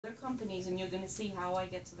other companies, and you're gonna see how I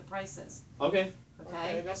get to the prices. Okay.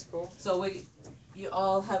 Okay? That's cool. So you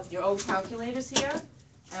all have your own calculators here,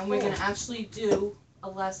 and we're gonna actually do a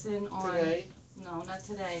lesson on. Today? No, not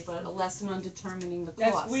today, but a lesson on determining the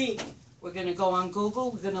cost. Next week. We're gonna go on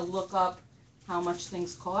Google, we're gonna look up how much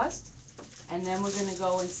things cost, and then we're gonna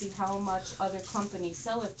go and see how much other companies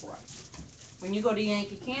sell it for. When you go to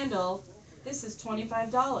Yankee Candle, this is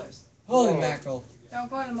 $25. Holy mackerel. Don't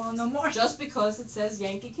go to the mall no more. Just because it says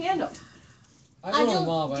Yankee Candle. I go to the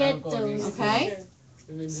mall, but I don't go to these. Okay?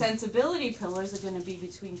 Sensibility pillars are gonna be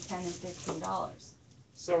between $10 and $15.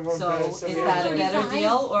 So is that a better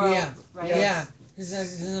deal, or? Yeah. Right? Yeah. Because it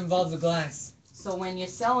doesn't involve the glass. So when you're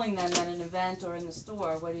selling them at an event or in the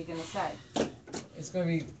store, what are you gonna say? It's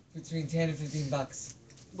going to be between 10 and 15 bucks.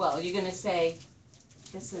 Well, you're gonna say,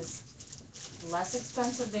 this is less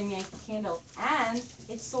expensive than Yankee Candle, and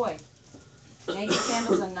it's soy. Yankee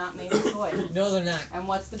Candles are not made of soy. No, they're not. And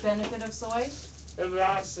what's the benefit of soy? It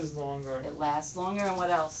lasts longer. It lasts longer, and what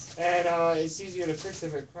else? And it's easier to fix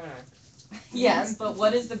if it cracks. Yes, but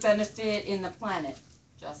what is the benefit in the planet,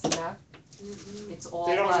 Jessica? It's all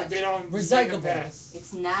what? They don't recyclable.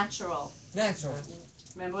 It's natural. Natural.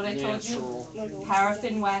 Remember what I told you?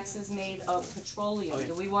 Paraffin wax is made of petroleum. Okay.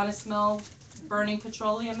 Do we want to smell burning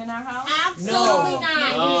petroleum in our house? Absolutely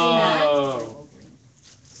not. Oh.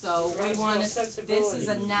 So we want to, this is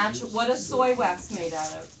a natural, what is soy wax made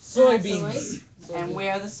out of? Soybeans. And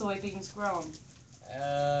where are the soybeans grown?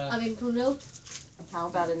 In Peru. How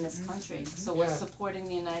about in this country? So we're Yeah. supporting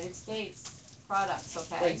the United States products,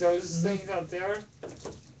 okay? Like those things out there?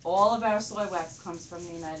 All of our soy wax comes from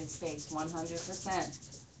the United States, 100%.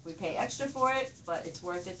 We pay extra for it, but it's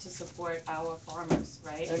worth it to support our farmers,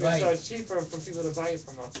 right? And Right. it's cheaper for people to buy it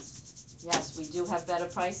from us. Yes, we do have better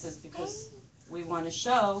prices because we want to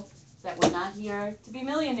show that we're not here to be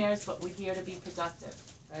millionaires, but we're here to be productive.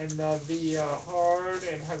 And be hard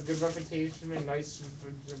and have good reputation and nice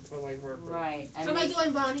for like work. Right. And How am I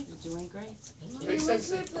doing, Bonnie? You're doing great. Makes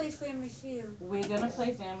sense. play Family Feud. We're gonna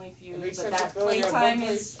play Family Feud, makes but sense that to fill your playtime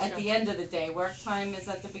monthly- is at the end of the day. Work time is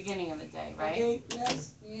at the beginning of the day, right? Okay,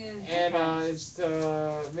 yes. Yeah. And it's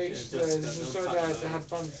to make sure to show that to have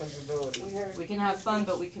fun with sensibility. We can have fun,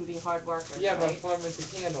 but we can be hard workers, Yeah, but right? fun with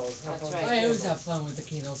the candles. Have That's fun right. with I always the have fun with the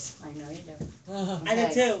candles. I know you do. I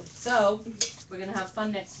do too. So, we're gonna have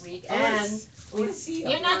fun next week, I wanna and I want to see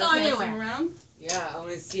You're it. not going pass them anywhere. around. Yeah, I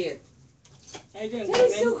want to see it. How you doing, That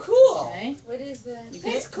is so Kevin? cool. Okay. What is that?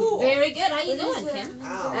 That's cool. Very good. How you What is doing, that? Kim?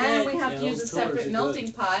 Wow. And we have Yeah, to use a those colors are separate good.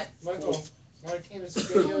 melting pot. Michael, why can't this Oh,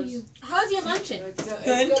 videos? you. How's your luncheon? It's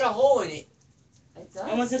got a hole in it. It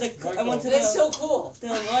I went does. to the Michael. That's so cool. the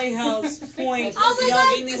Lighthouse Point Oh my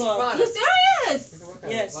Jogging God. Club. You serious?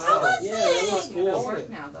 Yes. How much Yeah, that is looks it? You're at cool. work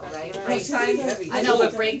now, though, right? Right. Break time. Heavy. I know,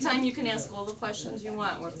 but break time you can ask all the questions you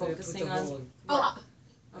want. We're Put the focusing hole on. in. Oh,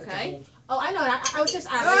 Okay. I know. I was just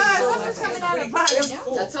Ah, asking. someone's coming out of the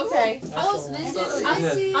bottom. That's okay. Oh, That's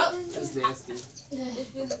That's nasty.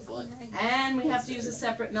 And we have to use a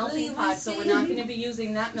separate melting pot, so we're not gonna be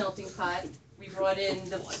using that melting pot. We brought in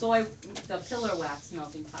the pillar wax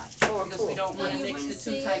melting pot, Oh, because we cool. don't wanna You mix wanna the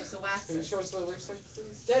see two it? types of Can you waxes. show us what it looks like,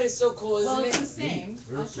 please? That is so cool, Well, isn't it's it? the same.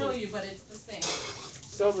 I'll show you, but it's the same.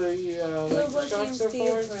 So the like the shop so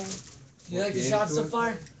far? You like the shop so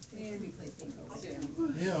far?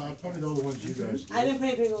 Yeah, I probably know the ones you guys do. I didn't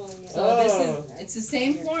play big one yet. So this is, it's the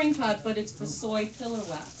same flooring pot, but it's for soy pillar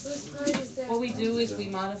wax. Whose part is that? What we do is we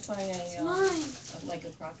modify It's a, mine. like a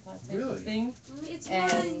crock pot type Really? of thing, It's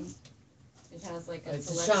and mine. it has like a It's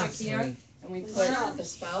the electric shops, here, honey. and we put the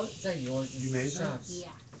spout. Is that yours? You made that? Shops. Yeah.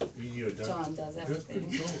 You done? John does Good everything.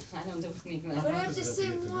 control. I don't do anything. But I have the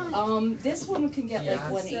same one. This one can get like Yeah.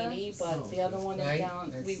 180, but the other one is Right. down,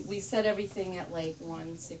 That's- we set everything at like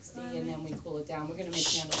 160 and then we cool it down. We're gonna make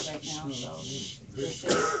candles right now, so we'll see.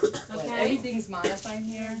 But Okay. everything's modified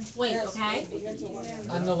here. Wait, okay?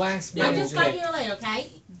 I'm the wax I just got manager. here late,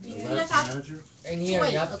 okay? The You last just have manager? And here,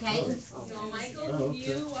 wait, yep. okay? So Michael, Oh, okay.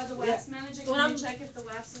 you are the wax manager, When can I'm- you check if the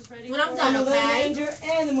wax is ready? when I'm for done, us? I'm the okay. manager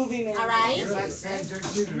and the movie manager. All right? You're wax manager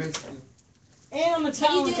too, basically. And I'm a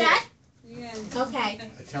Can you talent. do that? Yeah. Okay.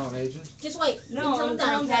 A talent agent? Just wait. No, Until I'm I'm a done,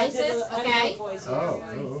 talent okay, agent. I do sis? the Okay? animal voice.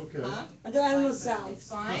 Oh, okay. Huh? I do animal It's sounds.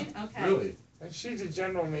 fine, okay. Really? And she's a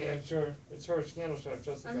general manager. It's her candle shop, I'm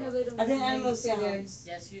Jessica. a little I do mermaid. animal sounds.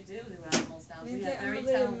 Yes, you do animal sounds. We have I'm a very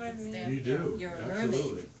little talented mermaid. staff. You do, You're a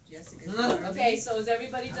absolutely. Jessica. Okay, so is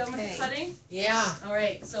everybody done with Okay. the cutting? Yeah. All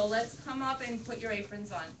right, so let's come up and put your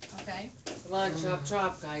aprons on, okay? Come on, chop,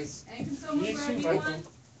 chop, guys. And can someone You grab too, me Michael. one?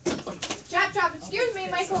 Chop, chop. Excuse me,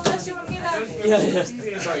 Michael, unless you want me to.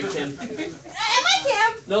 Yeah. Sorry, Kim. Am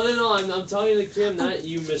I Kim? No, I'm telling you, Kim, not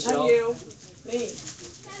you, Michelle. Love you. Me.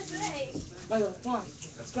 Michael, come on,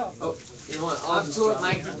 let's go. You know what? I'll just drop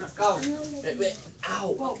Mike. it. Let's go.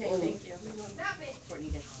 Ow. Okay, thank you. Stop it. Courtney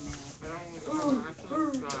gets mad.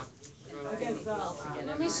 Okay, stop.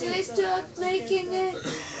 Mommy, should I start making it?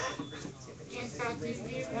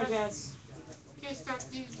 Yes.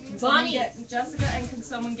 Bonnie, Jessica, and can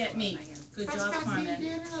someone get me? Good job,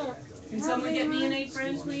 Carmen. Can someone get me an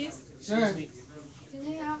apron, please? Sure. Can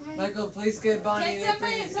I have my... Michael, please get Bonnie Can an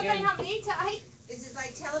apron. somebody help me tie? This is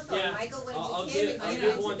like telephone. Yeah, Michael went I'll to Kim give and you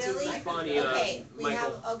one went to to Billy. Bonnie. Okay, we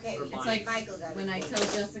have, Michael. okay, Or it's Bonnie. like Michael got it. When I tell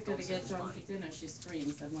Jessica to get drunk for dinner, she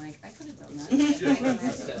screams. I'm like, I could have done that. Michael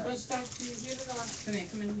has it. Come here,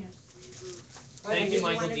 come in here. Thank you,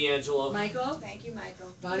 Michael D'Angelo. Michael, Thank you, Michael.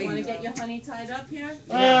 you Bonnie. want to get your honey tied up here?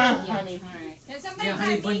 Ah. Honey, all right. Can somebody Yeah, tie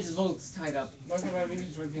honey me? bunches volts tied up. Look at my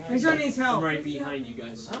knees right behind Make sure you. needs I'm help. right behind you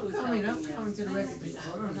guys. I'm Who's coming helping you? to the recipe.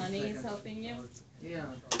 Honey is helping you? Yeah.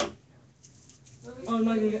 Oh,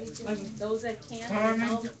 Michael, Michael. Those that can't Carmen,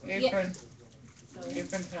 help. apron, So,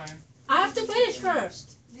 apron time. I have to finish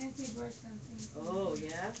first. Nancy brought something. oh,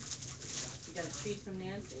 yeah? You got a treat from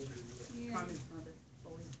Nancy? Carmen's mother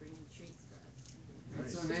always bringing treats for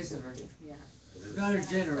us. That's so nice of her. Yeah. Got her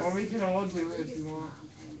generous. Or we can all do it if you want.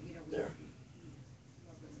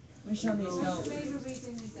 Michelle needs help.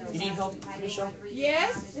 You need help, Michelle?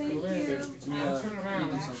 Yes? Thank you. Turn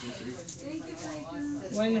around. Thank you,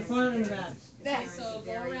 Michael. One in the front and the back. Okay, so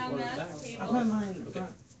go around that I'll table. put mine in the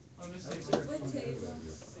front. What table?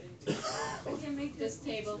 We can make This this.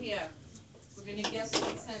 table here. We're gonna guess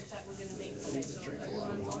what scent that we're gonna make today, so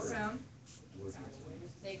everyone go around.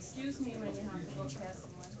 Say, excuse me when you have to go past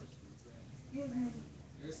someone.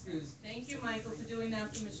 Excuse. Thank you, Michael, for doing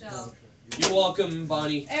that for Michelle. You're welcome,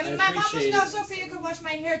 Bonnie. I And my mom wants to appreciate know it. if Sophia could wash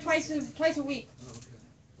my hair twice a week.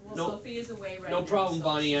 Well, No- Sophia's away right now. No problem, so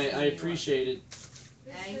Bonnie. she's I in New York. appreciate it.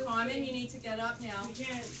 And Carmen, you need to get up now.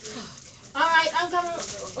 Alright, I'm coming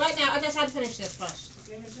right now. I just had to finish this first.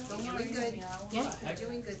 Don't You're worry, good. honey, I'll- Yeah. You're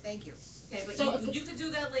doing good, thank you. Okay, but So- you could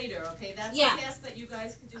do that later, okay? That's a Yeah. task that you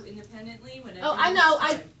guys could do independently whenever. Oh, I you know,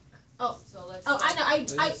 have I- time. oh. So let's. Oh, I know.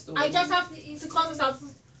 I just have to close this up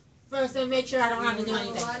first and make sure I don't have to do We have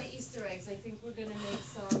anything. a lot of Easter eggs. I think we're gonna make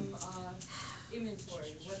some,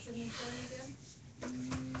 inventory. What's inventory again?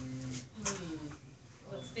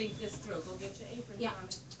 Let's think this through. Go get your apron, Yeah. Carmen.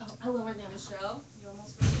 Oh, I will right now. Michelle, you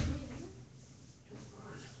almost ready?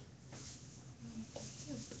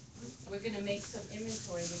 We're gonna make some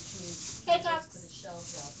inventory, which means Hey, we Doc. put the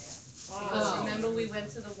shelves out there. Oh. Because remember we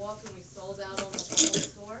went to the walk and we sold out almost the whole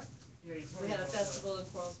store? Yeah, you told We me had a about festival in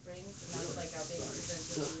Coral Springs, and that was like our big event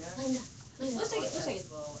of the year. Let's take it.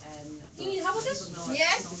 Festival, and You need help with this? people know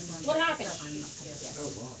Yes? so many What happened? stuff on these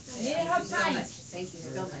kids. You need help tying. Thank you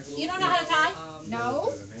so much. You don't know how to tie?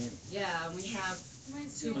 No. The name. Yeah, we have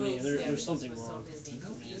two I mean, booths there- there there's because something we're so wrong. busy.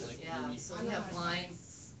 Like, Yeah, so we have lines.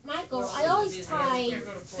 Michael, I always You tie can't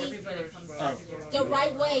go to Fort Everybody Pierce, comes but back you go the to-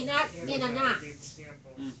 right way, not in a knot. Get the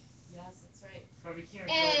sample. Yes, that's right. But we can't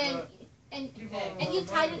go, And people Okay. And you are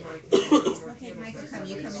tied it- like, Okay, Michael, come,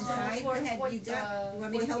 you come inside. Go ahead, you got, you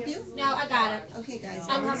want me to help you? no, I got it. Okay, guys.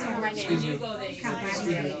 I'm helping her right When now. you go there, you Come guys. back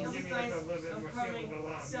Give here. me like a little bit more sample of the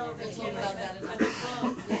lot. We'll talk about that another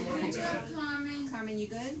time. Good job, Carmen. Carmen, you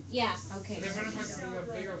good? Yeah. Okay. They're gonna have to do a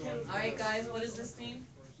bigger one. Alright guys, what does this mean?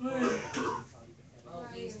 Oh,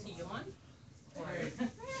 these to yawn? Right.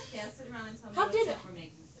 Pass it around and tell me How what did scent it- we're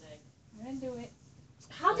making today. I'm gonna do it.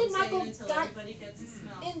 How did Don't say Michael it until got everybody gets a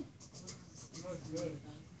smell. in You look good.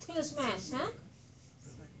 to this mess, huh?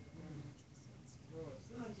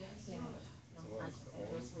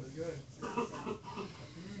 This was good.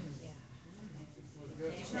 Can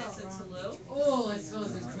you pass it to Lou? Oh, it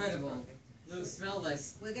smells incredible. Lou, smell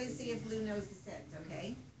this. We're gonna see if Lou knows the scent,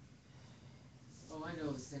 okay? Oh, I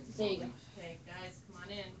know the scent. There you go. Okay, guys, come on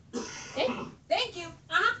in. Thank you.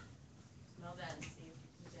 Uh-huh. Smell that and see if you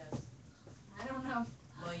can guess. I don't know.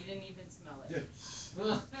 Well, you didn't even smell it.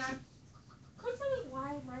 Yeah. Could tell me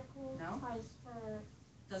why Michael No? tries her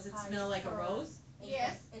Does it smell like a rose?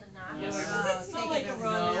 yes in a knot? Yes. Does it smell like a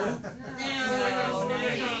rose? No.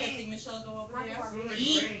 Can Michelle go over there?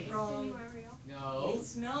 Green. No. It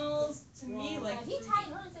smells to me like. He tied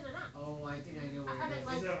hers in a knot. Oh, I think I know I what meant it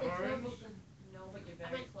like Is it it's orange? No, but you're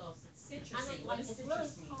very close. It's I citrusy. meant What like does it's really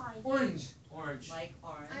citrus mean? tied. is. Orange. Orange. Like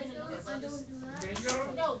orange. I don't There's other- do that.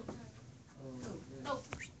 Mango? No, Oh, no,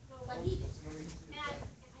 like he did.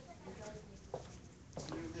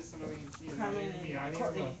 You listen to me, you know, Carmen me, I and didn't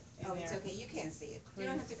Courtney know. Oh, in it's there. okay, you can't see it. You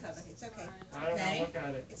don't have to cover it, it's okay. I don't Okay. wanna look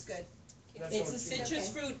at it. It's good. That's It's all a it's citrus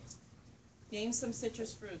okay. fruit. Name some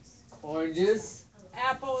citrus fruits. Oranges.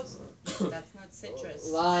 Apples. That's not citrus.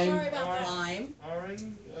 Lime. Sorry about that. Lime.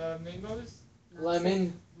 Orange, mangoes? not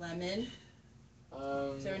Lemon. Lemon.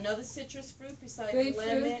 Is there another citrus fruit besides Grapefruit.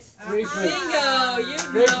 lemon? Grapefruit. Bingo! You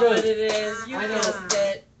know Grapefruit. what it is. You I know. guessed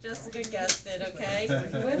it. Jessica guessed it, okay?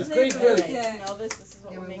 What Grapefruit. flavor is Okay, that? smell this. This is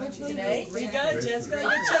what we're making What flavor today. is You that? got it, Jessica.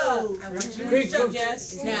 Good job. Grapefruit. Good job,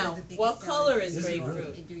 Jess. Now, what color is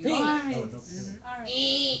grapefruit?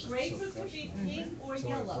 Orange. Grapefruit could be pink or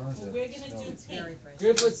yellow, but we're gonna do pink.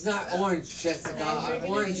 Grapefruit's not orange, Jessica.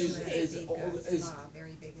 Orange is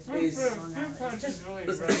Fruit punch is really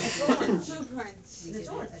great. Fruit punch. It's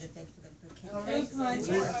orange. Fruit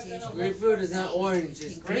punch. grapefruit is not orange.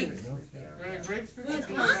 It's pink. Grapefruit is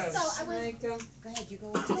the Fruit best. Like, Go ahead, you go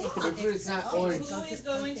over to the Grapefruit is not orange. Who is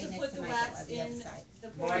going to put the wax in the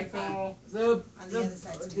pouring pot? Michael. The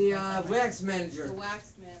wax manager. The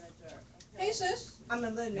wax manager. Hey sis. I'm a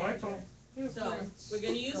little Michael. So, we're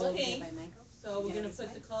gonna use pink, so we're gonna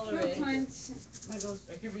put the color Fruit in. punch.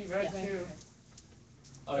 It could be red too.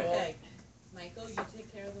 Okay. Okay, Michael, you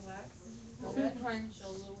take care of the wax. Fruit punch. Show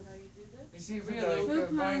Lou how you do this. You see, really, the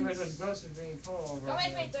virus is supposed to be cold over Don't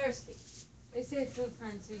make me here. thirsty. They say fruit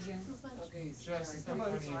punch again. Okay. Just, it's not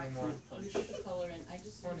funny anymore. You put the color in, I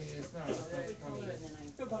just. Funny, it's not. Put It's the not color funny. and then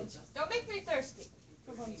I adjust. Don't make me thirsty.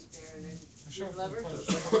 Show Lever? fruit punch.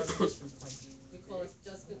 Show fruit punch. We call it,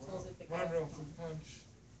 Jessica calls it the My gas. real fruit punch.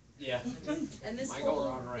 Yeah. And this Michael whole,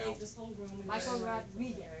 run around. this whole room. is Michael very-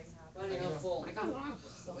 Rodriguez. Running on full. The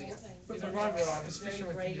whole thing. He's a Rodville. I was fishing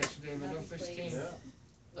with him yesterday, but no fish came.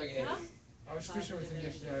 Okay. I was fishing with him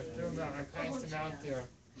yesterday. I filmed out, I cast him out there.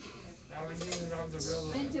 Now we're using on the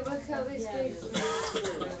real. Into what color is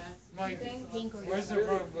grapefruit? Mike, Pink or where's the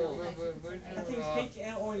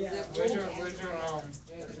yellow.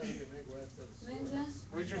 Linda?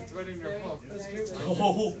 where's your thread in your Very, hook? very good.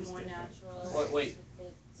 Oh. More natural. Wait.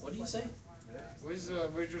 What do you say? Where's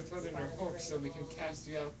your thread in your hook so we can cast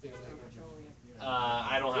you out there later?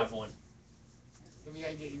 I don't have one. Then we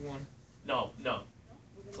gotta get you one. No.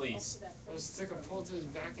 Please. I'll stick a pole to his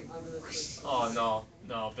back and. Oh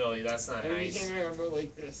no, Billy, that's not Maybe he nice. can't go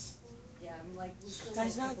like this. Yeah, I'm like, we still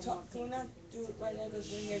Guys, have not people talk, want can we not do it right now because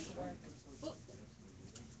we're here to work?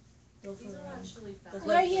 Go for These it. are actually fast.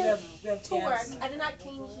 We're here We have to work. gas. I did not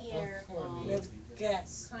came here. We have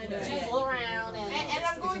gas. Kind of. To fool around and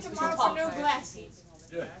I'm going Because tomorrow we for new talk. glasses.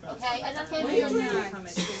 Okay, I just came What here. are you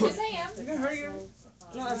Yes, doing? I am. You can hurry your.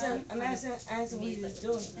 No, I'm asking what he's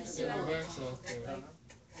doing. Get the wax off there.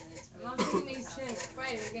 I'm taking these to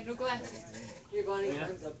Friday to get new glasses. Here, Bonnie, Yeah.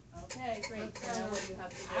 thumbs up. Okay, great. Now what do you have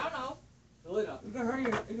to do? I don't know. Fill it up. You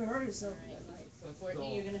can hurry yourself.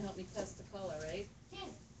 Courtney, you're gonna help me test the color, right?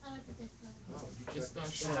 It's not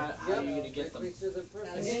So sure. how are you gonna get them? Make sure they're Gotta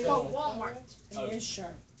perfect. get It's called Walmart. And you're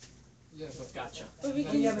sharp. Yeah, but Gotcha. But we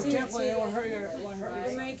Yeah, can but do careful, you it. won't hurt your, won't hurt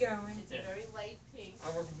Where your. am I going? It's a very light pink. I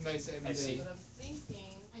work with nice every I day. see. But I'm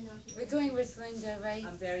thinking, We're going with Linda, right?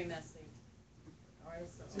 I'm very messy. Alright,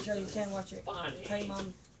 so. Michelle, you can't watch it. Bonnie. Tell your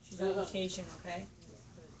mom she's on vacation, okay?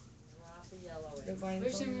 Drop of yellow in. They're going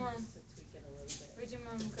Where's your to- mom? To tweak it a little bit. Where'd your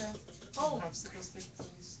mom go? Oh, Popsicle stick,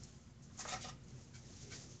 please.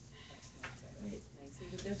 See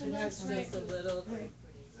the difference? Just a little.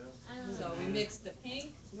 So we mix the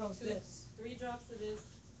pink, No, it's this. 3 drops of this,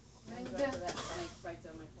 1 Linda? drop of that, and I write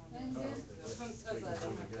down my formula. Linda? Because I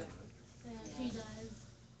don't have to. She does.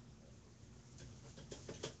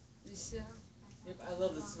 Michelle? Yep, I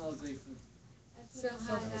love the smell of grapefruit. So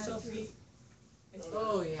hot out. Sophie, it's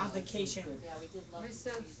Oh, yeah. on vacation. Yeah, we did love We're the so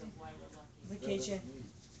piece of why we're lucky. Vacation.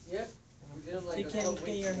 Yep. We did it like You a can't couple get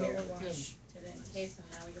weeks your ago. hair washed today. Okay, so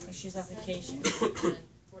now we're gonna. And she's on vacation. And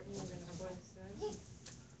Courtney, we're gonna pour this in.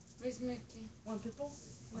 Where's Mickey? One people?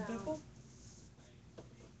 One No. people?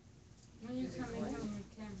 When are you coming home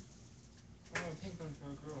with Kim? I want a pink one for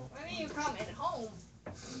a girl. when are you coming home?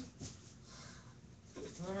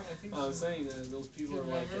 I think I was saying that those people are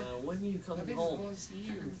like, when are you I coming think home? it's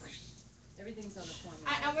you. Everything's on the formula.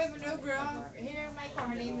 I'm with a new girl here in my car.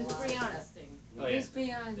 Her name is Brianna. Testing. Oh yeah. Where's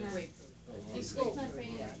Brianna? The grapefruit. In school.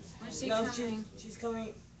 When's she No, coming? she's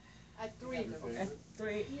coming At 3. at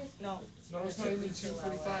 3, no. No, it's not even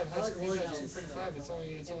 2:45. High school is at 2:45. It's only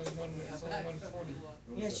 1:40.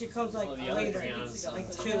 Yeah, she comes like Well, the other later, Brianna's on like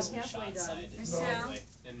the 2. shot side, Michelle?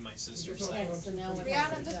 and my sister's Okay, side. so now we're.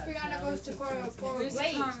 Brianna, this Brianna goes to for Where's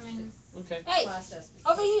grade. Carmen? Okay. Hey, Process.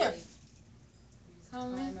 over here.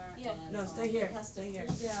 Carmen? Yeah. No, stay here, It has to stay here.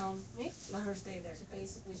 cool down Let her stay there. to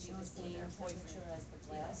basically be the same temperature as the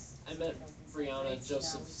glass. I met Brianna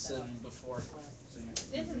Josephson before. So you,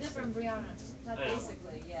 This is different Brianna. Not I know.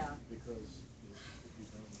 Basically, yeah.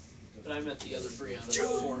 but I met the other Brianna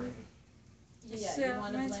before. Yeah, So, you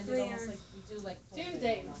wanna when's blend it almost Brianna? like, we do like. full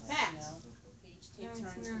Tuesday, almost, fast. you know? Page take No,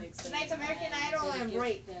 it's turns not. mixing. Tonight's American Idol Then and you-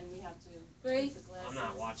 break. Then we have to Break? put the glasses, I'm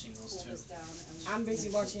not watching those pull two. this down, and I'm busy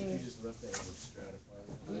You watching. just left that with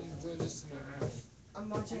stratified. Do this tonight. I'm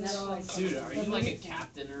watching. And that's why Dude, are you like a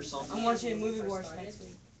captain or something? I'm watching Movie Wars next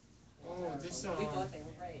week. Oh, this we thought they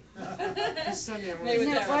were right. this Sunday I'm They were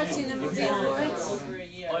You're there not watching the movie over awards? a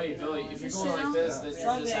year. Oh, hey, Billy, if you're going like this, then you're just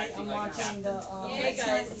Sunday, acting I'm like a watching captain. the. Hey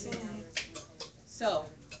guys, so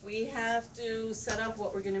we have to set up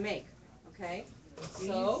what we're gonna make, okay?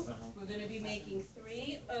 So we're gonna be making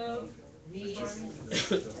 3 of these.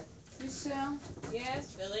 Michelle? Yes,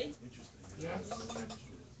 Billy, Yeah.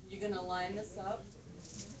 you're gonna line this up.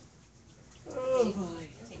 Oh boy.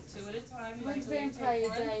 Take 2 at a time. When's Michael, you Vampire take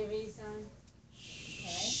one. Diaries on?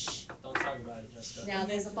 Okay. Don't talk about it, Jessica. Now,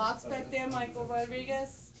 there's a box back there, Michael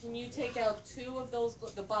Rodriguez. Can you take out 2 of those,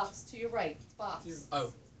 the box to your right, box?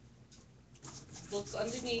 Oh. Looks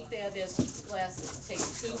underneath there, there's glasses. Take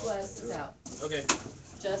 2 glasses out. Okay.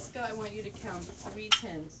 Jessica, I want you to count 3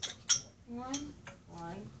 tins. 1,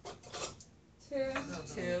 1, 2,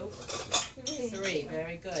 2, 3. 3,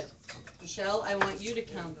 very good. Michelle, I want you to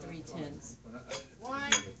count 3 tins.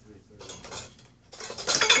 1, 2,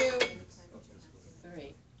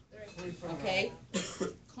 3. Okay?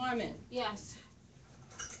 Carmen, yes.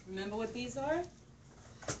 remember what these are?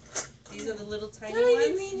 These are the little tiny What do you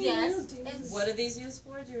ones? mean you Yes. will do? It's What are these used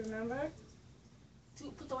for, do you remember? to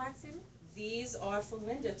put the wax in? These are for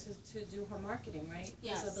Linda to do her marketing, right?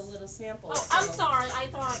 Yes. These are the little samples. Oh, I'm So sorry, I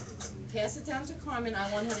thought, pass it down to Carmen,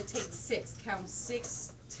 I want her to take 6, count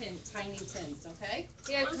 6 tiny tins, okay?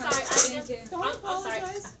 Yeah, I'm Carmen, sorry, I thank just- you. Don't I'm sorry.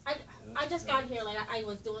 apologize. I just got here, like, I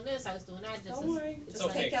was doing this, I was doing that, this Don't is. worry, It's just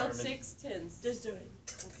okay, take out Carmen. 6 tins, Just do it.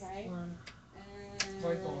 okay? And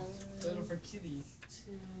Michael, little for kitties.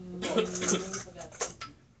 2, forgot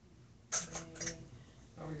something. 3,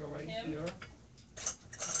 Now we go right Kim? here. 4.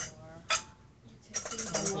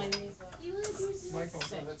 Line these up. Michael.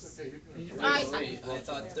 No, that's okay, you can. I- Wait, I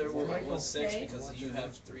thought there was 6 Okay. because you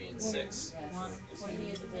have 3 and 6. Yes.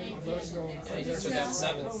 Those go. Yeah, you took out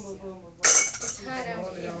 7. Boom, boom, boom, boom, boom. It's hot out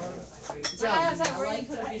Slow it here. down. Yeah, I like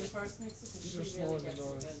her to be the first mixer because You she just really slow it gets down.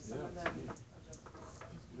 it good. Some of them are just.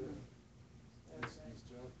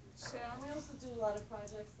 So, We also do a lot of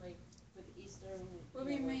projects like with Easter and. What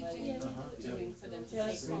we making? Doing for them to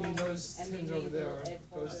Yes. take We need home. those And we tins over made there, little egg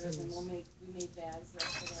those holders and tins. we made bags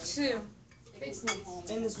yesterday. 2. They can come home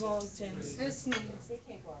In the small tins. This one. They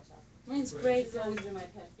can't go outside. Mine's These break. always been my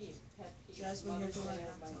pet peeve, That's when Mother's you're Day, doing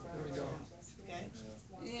my There we grandma, go. Okay.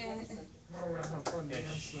 Yeah. Oh, we're gonna have fun Yeah.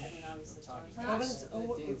 dancing. and then obviously.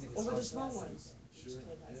 Over the small ones. Sure, yeah,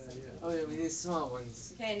 yeah. Oh yeah, we need small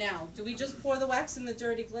ones. Okay, now, do we just pour the wax in the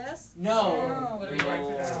dirty glass? No. What do We we wipe do?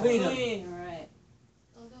 it out. Clean 'em. Clean. Alright,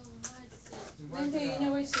 We wipe Linda, it you out.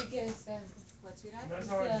 know what she gets, what's your That's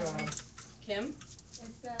our job. Kim,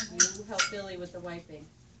 it's, you help Billy with the wiping.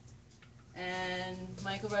 And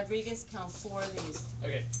Michael Rodriguez, count 4 of these.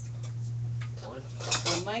 Okay. 1,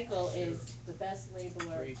 And Michael is the best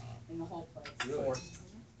labeler 3, in the whole place. 4.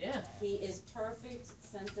 Yeah. He is perfect,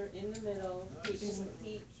 center in the middle, he can, if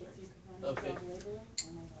you can run Okay. his own labeler,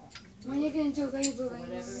 oh my god. when you gonna do So labeling?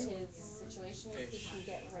 whatever his situation is, he can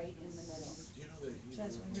get right in the middle. Do you know that he's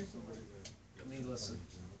That's the wonderful. somebody that- Let me listen.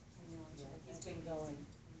 He's been going,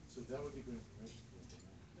 So that would be good information for him.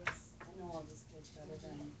 yes, I know all these kids better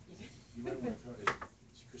than. You might wanna try it,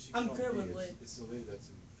 cause she I'm told good me with it's- It's the lady that's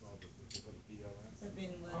involved with, they put a B on it. I've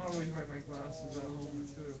been I always wipe my glasses at home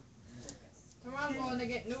too. Tomorrow I'm going to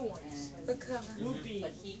get new ones. The cover. Loopy.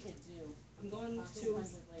 But he could do. I'm going to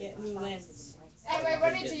get new lenses. Hey, wait,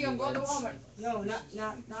 run into you, I'm going to Walmart. No, not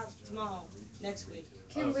tomorrow. Next week.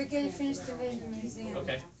 Kim, we're gonna finish the vendor museum.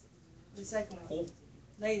 Okay. The second one. Cool.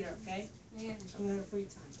 Later, okay? Yeah. I'm gonna have free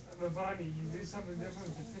time. But Bonnie, you do something different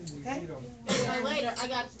with the tins, you Okay. eat them. And later, I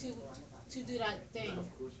got to do that thing,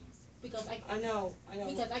 because I know. I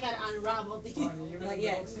gotta unravel the. Bonnie, you're Not gonna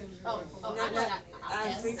yet. Oh, I know Not- that.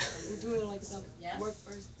 We're doing like some Yes. work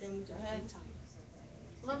first, then we do free time.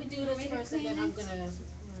 Let me do this first, and then I'm gonna.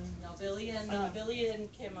 No, Billy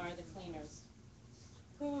and Kim are the cleaners.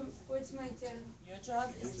 What's my job? Your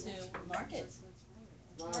job is to market.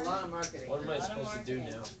 A lot of marketing. What am I A lot of supposed to do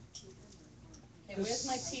marketing. now? Okay, where's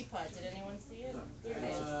my teapot? Did anyone see it?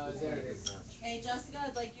 There it is. Hey, Jessica,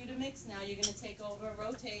 I'd like you to mix now. You're gonna take over,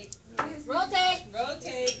 rotate, Rotate!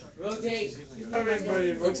 rotate. Rotate.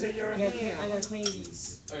 Everybody, rotate your I hand. gotta clean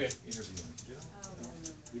these. Okay. Interviewing, you know?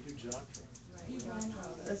 We do job training.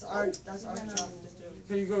 That's our job to do.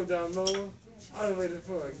 Can you go down lower? All the way to the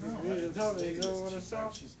floor. You need to tell me you don't wanna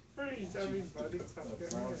stop. Freeze, everybody. Stop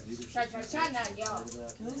getting hit. Try not yell.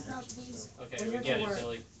 Can we stop, please? Okay, we get it,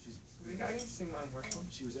 Billy. We got anything on working.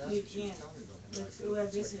 She was asking, she was can't. telling me about with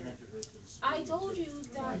whoever's here. I told you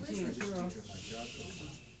that, listen, It's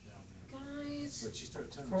guys, like she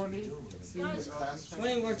started telling Corny. me what to do. Guys.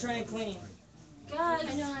 When we're trying to clean. guys,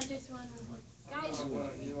 I know, I just wanna. guys,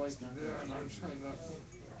 What you like to do, and I'm trying not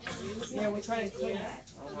to. Yeah, we're trying to clean.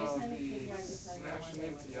 I'll be smashing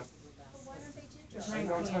into you. We're I trying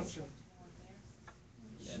to don't clean. touch you.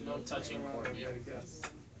 Yeah, no touching Courtney. I guess.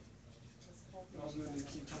 I'll literally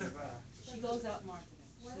keep coming back. She goes out marketing.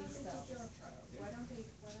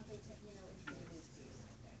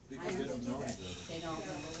 Because they don't know each other. They don't.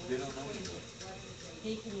 They don't know each other.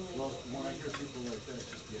 He can leave. Well, when I hear people like that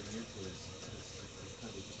just getting into it, it's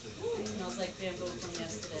kind of It disturbing. smells like bamboo from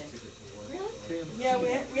yesterday. Damn.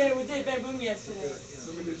 Yeah, we did bed boom yesterday.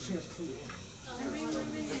 Somebody should cool.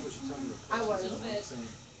 I was. A little bit.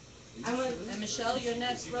 I went, And Michelle, you're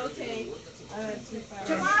next. Rotate. I went too far.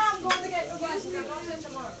 tomorrow I'm going to get the glasses, I'm going to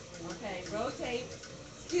tomorrow. Okay, rotate.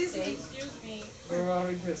 Excuse Say me. excuse me. Where are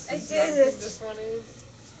we this? I Is did that it. what this one is?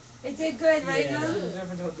 It did good, right Yeah, now? you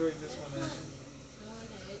never know doing this one.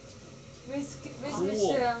 Miss Cool.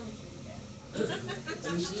 Michelle.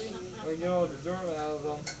 Oh, yo, the door out of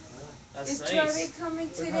them. That's Is nice. Charlie coming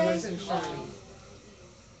Look how nice today? and shiny.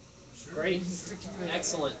 Great.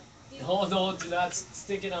 Excellent. No, no, do not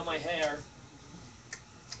stick it on my hair.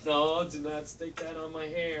 No, do not stick that on my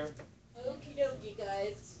hair. Okie dokie,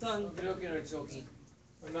 guys. Done.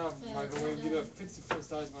 But now, Michael, when you get a 51st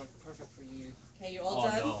size one, perfect for you. Okay, you're all Oh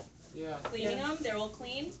done? no. Yeah. Cleaning them? They're all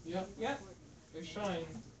clean? Yep. Yep. They shine.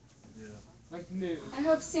 Yeah. Like new. I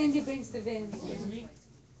hope Sandy brings the van.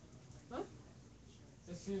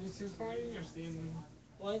 Is Steve too far? Or Steve?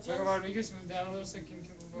 What, Talk Jen? about you just move down a little so you can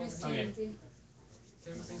move Miss over. Okay. Sandy.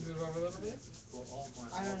 Timothy, move over a little bit. Well, all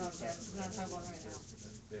my. I don't know, Jen. We're not talking about right now.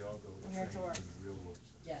 They all go. We have to work. in the real world.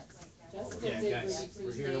 Yes. Yeah, guys,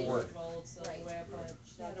 we're here to work. Rolled silverware, but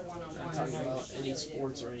she had a I'm one-on-one. not talking about any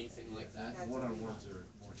sports or anything like that. One-on-ones are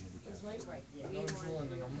more handicapped. No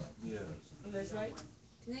drooling in them. Yeah. That's right.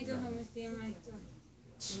 Can I go home with you, Michael?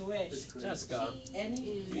 You wish. It's crazy. Jessica,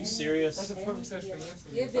 Any, you serious? That's a perfect size for you.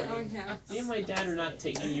 You're the own house. Me and my dad are not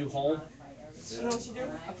taking you home. You know what you do?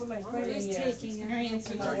 I put my friend Who's in here. taking Experience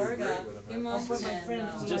it? in Are my you work. great with them? Your I'll mom put my said. friend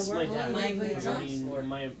in my Just my work. dad. My I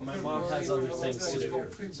mean, my mom has other things to do,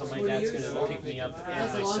 so my dad's gonna pick me up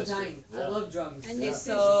and my sister. I love drums. And you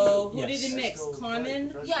So, who Yes. did it mix?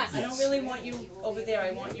 Carmen? Yes. I don't really want you over there,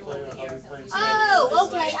 I want you over here. Oh,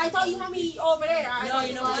 okay, I thought you had me over there. No,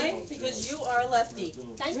 you know why? Because you are a lefty.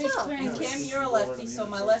 Thank Miss you. And Frank. Kim, you're a lefty, so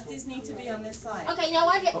my lefties need to be on this side. Okay, now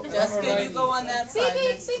I get. Jessica, you go on that side.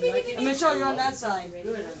 Beep, beep, beep, beep, beep, I'm gonna show you on that side.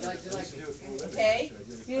 Okay,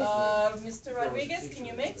 Mr. Rodriguez, can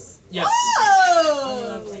you mix? Yes.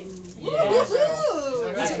 Oh!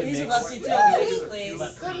 Yeah. He's he's a lefty too, mix please.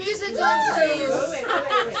 The music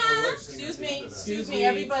Excuse me, excuse me,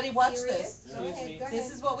 everybody watch this. Excuse me.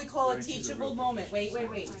 This is what we call a teachable moment. Wait.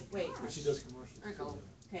 But she does commercials.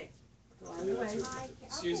 Go on the way.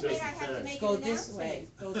 Excuse Okay, me. I have to make Go an this announcement. way,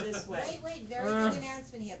 go this way. Wait, very big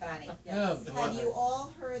announcement here, Bonnie. Yeah, Have you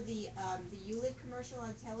all heard the Hewlett commercial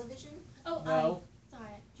on television? Oh, No. sorry.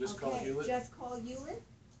 Just call Okay, Hewlett. just call Hewlett?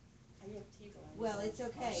 Well, it's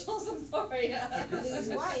okay. I'm sorry. Lou's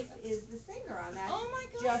wife is the singer on that. Oh my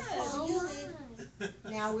Just God. call Hewlett.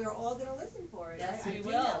 Now, we're all gonna listen for it. Yes, I we do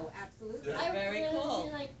will. know, absolutely. Yeah. Very cool.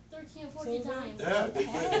 like 13 or 14 times. Yeah, they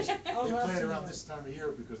play this. They Oh, play it that's around this time of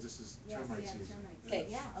year because this is Yes, termite yeah, season. termite. Okay,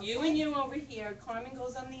 Yeah, you and you over here, Carmen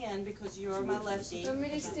goes on the end because you're my lefty. Want me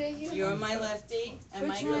to stay here? You're my lefty, and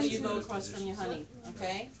Which Michael, one? you go across from your honey,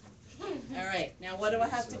 okay? All right, now what do I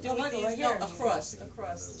have to do No, with Michael, these? right No, here. across.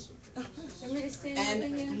 Want me to stay over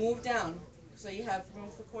And here? move down, so you have room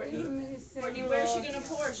for Courtney. Want me to stay Courtney, here? where's she gonna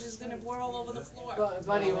pour? She's gonna pour all over the floor.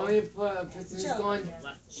 Buddy, want me to put this Sure. going?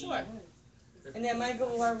 Sure, And then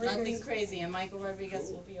Michael Rodriguez. nothing crazy, and Michael Rodriguez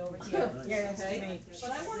will be over here. Yeah, that's Okay. me.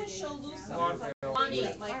 But I wanna show Lou Bonnie. something Bonnie,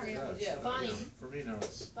 that Michael will do. Bonnie, For me, no,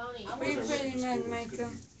 it's. Bonnie. I'm What are you gonna- putting on, Michael?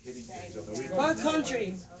 Hitting things on the weekend. What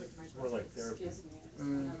country? It's more like therapy.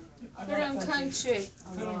 Put on country.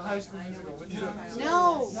 Put on High School Musical. Would you?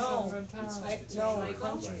 No. No. Fantastic. No,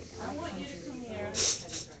 country. I want you to come here.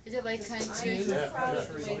 Is it like country? I'm so proud of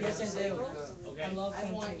the way Yes, this I is. do. Okay. I love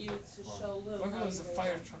I want country. you to show Lou. Look how at there's a you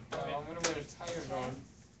fire really- truck now. I'm gonna wear a tire on.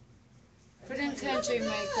 Put on country,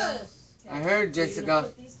 Michael. I heard, So you're Jessica. gonna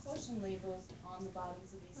put these caution labels on the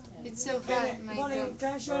bottoms of these cans. It's so hot, Bonnie, Michael.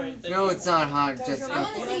 can I show All you? right. No, it's not hot, I Jessica.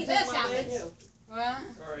 wanna see this happen. What?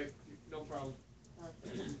 All right. No problem.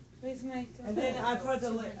 Where's Michael? And then I put the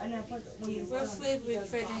lid, and I put the, What sleeve we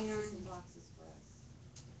putting on?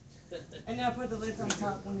 and then I put the lids on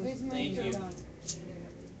top when Where's it's Michael? done.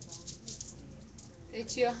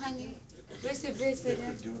 It's your honey. Where's the visitor?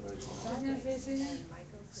 Isn't it visitor?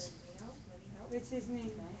 What's his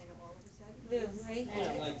name? Lou, right?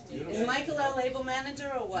 Is Michael our label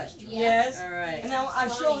manager or what? Yes. All right. And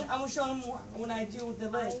I will show him what I do with the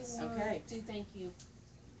lids. Okay. Do thank you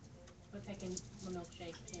for taking the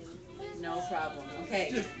milkshake too. No problem.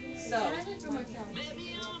 Okay. So,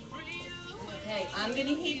 okay, I'm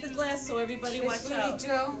gonna heat the glass so everybody Where's watch out.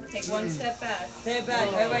 Joe? Take one step back. Stay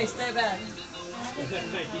back, everybody stay back.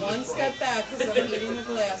 One step back because I'm heating the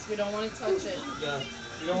glass. We don't want to touch it.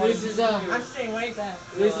 You don't want This to is I'm staying way back.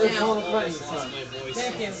 this is Now. Paul McCartney's lost son. my voice.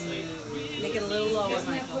 Thank you. Make it a little lower,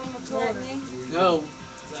 Isn't that Michael. Paul McCartney? No.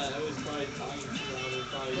 I was probably talking to you. I was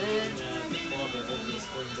probably doing that before the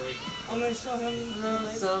spring break. I'm gonna show him the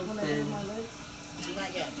lids when I do my lids.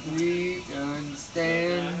 Not yet. We don't I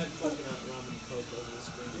stand. had coconut rum and coke over the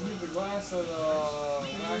spring You need break. the glass or the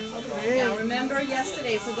Now remember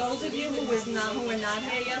yesterday, for those of you who were not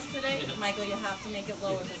here yesterday, Michael, you have to make it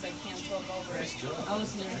lower because I can't talk over it. I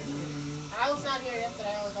was here. I was not here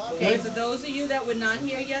yesterday, I was off. Okay, for those of you that were not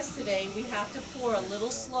here yesterday, we have to pour a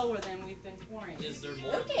little slower than we've been pouring. Is there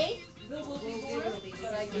more? Okay. But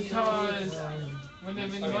I can because when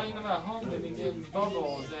they've been running them at home, they've been getting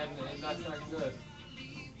bubbles, and that's not good.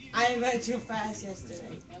 I went too fast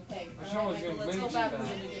yesterday. Okay, I'm all right, sure Michael, it's let's go gonna back. win We're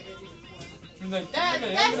that. gonna get ready to pour. He's like,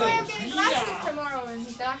 That's why I'm getting glasses yeah. tomorrow, and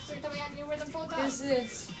the doctor told me I had to wear them full time. Who's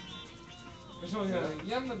this? This one's gonna be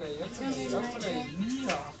yesterday, yeah.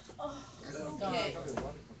 Okay.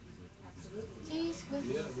 Jeez, what?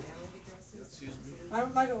 Excuse me.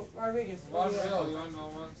 Michael Rodriguez. One real, you on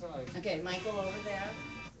one side. Okay, Michael over there.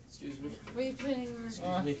 Excuse me. What are you putting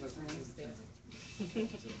on?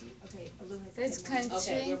 Okay, Lou has That's to- Okay,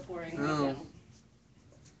 country. we're pouring right Oh. now.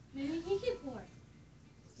 Maybe he can pour.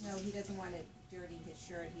 No, he doesn't want to dirty his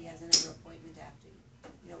shirt, he has another appointment after,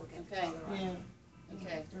 we'll get the Okay. color on. Yeah.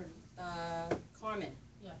 Okay, Carmen.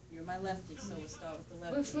 Yeah. You're my lefty, so we'll start with the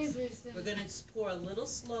What lefty. flavor is We're that? gonna just pour a little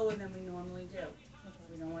slower than we normally do.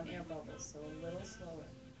 We don't want air bubbles, so a little slower.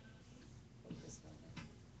 Focus on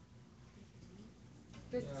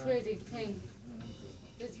it. It's pretty pink.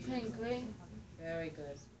 It's pink, right? Very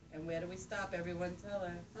good. And where do we stop? Everyone tell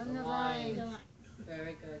her. On the line.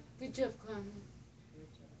 Very good. Good job, Carmen.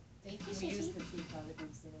 Good job. Thank you, We use Susie. the teapot, it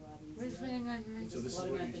makes it a lot What are you easier. putting on We mine? So just this is bought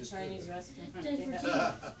them what at you the just Chinese did. restaurant.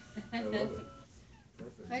 I love it.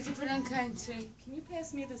 Perfect. Why'd you put on country? Can you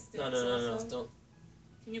pass me the sticks No, no, no, no, also? don't.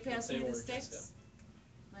 Can you pass say me the words, sticks? Jessica.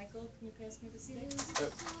 Michael, can you pass me the sticks?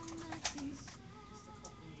 Yep.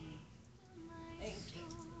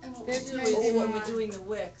 And what That's we do nice. is when we're doing the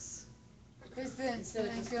wicks, What's this? instead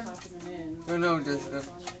of just popping them in. Oh no, Jessica.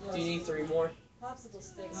 Do you need 3 more? Popsicle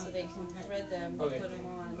sticks so they can thread them, Okay. put them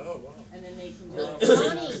on, Oh, wow. and then they can No.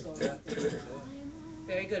 go.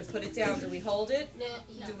 Very good. Put it down. Do we hold it? No,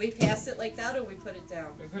 yeah. Do we pass it like that or we put it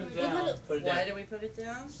down? They put it We down. Put it Why down. do we put it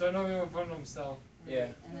down? So nobody will put himself. Yeah.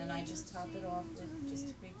 And then I just top it off with, just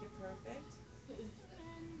to make it perfect.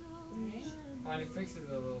 Alright, Honey, fix it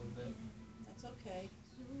a little bit. that's okay.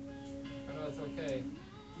 I know it's okay.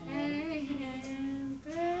 And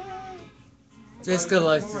Jessica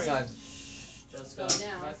likes the sun. so Jessica.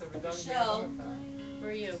 now, That's what we done. Michelle,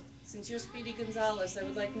 for you, since you're Speedy Gonzalez, I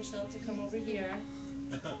would like Michelle to come over here.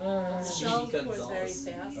 Michelle Speedy pours very Gonzalez.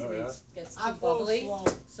 fast Oh, and yeah? it gets I too pour bubbly. slow.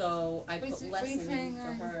 So I What's put it- less what are you in putting for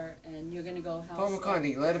on? her, and you're gonna go how Paul slow?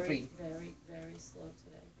 McCartney, let it Very, free. very, very slow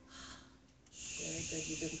today. Very good,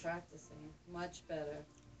 you've been practicing, much better.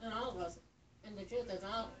 And all of us. And the truth is,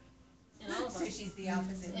 all of So us. she's the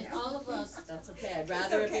opposite And now. all of us. That's okay, I'd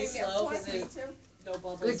rather it be It's okay, slow, we cause have there's too. no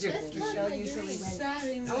bubbles. Good job. in it. Michelle usually wins.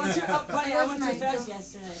 Sorry, I went too, buddy, I went too fast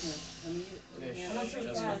yesterday. Let me- let me Yeah, have I it. went too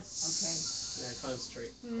Jessica. fast. Yeah,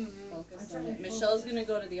 concentrate. Focus on it. Michelle's gonna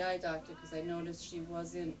go to the eye doctor, cause I noticed she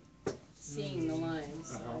wasn't seeing the lines,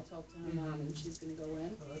 so I talked to her mom, and she's gonna go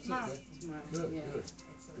in Oh, that's Mom. okay. tomorrow. Good, Yeah. good.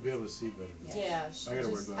 You'll be able to see better. Yeah, she I gotta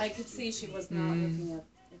wear just, I glasses, could too. see she was not looking at,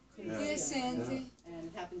 couldn't Yeah. see Yes, them. Sandy. And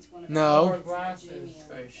it happened to one of No. her Glasses. Jamie, and-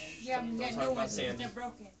 Right. and- Yeah, I'm Don't getting talk new about ones. Sandy. They're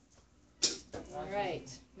broken. All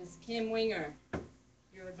right, Miss Kim Winger,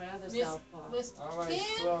 you're rather Miss- southpaw, Miss Alright,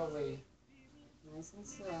 Kim. slowly. nice and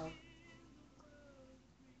slow.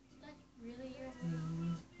 Really, you're.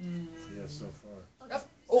 Yeah, so far.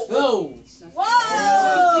 Oh! Whoa!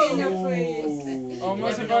 Oh.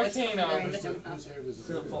 Almost a volcano. Whose hair does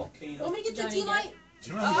it look like? Want me to get the tea light?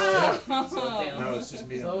 Oh! No, it's just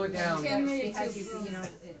me. Slow it down. Ten She minutes has you, to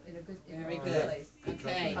in a good, Very Oh, good. yeah. place.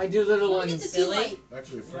 Okay, I do little Let me get the ones. tea Billy? light.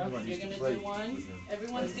 Actually, a friend of mine you're used to gonna play do one, with him.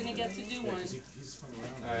 everyone's gonna get to do Yeah, one. 'cause he just hung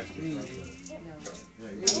around. Alright. He used to practice. Yeah,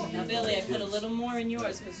 he Now Billy, I put a little more in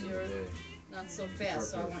yours, cause you're, Not so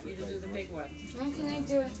fast, so I want you to do the big one. When can I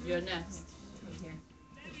do it? You're next.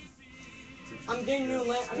 I'm getting new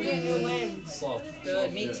lamp. I'm getting new lamps. Slow.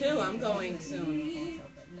 Good, me too, I'm going soon.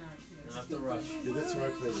 Not the rush. Yeah, that's how I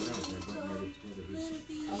played around. I went right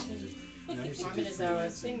up to the hood. Carmen is our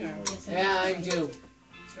singer. Yeah, I do.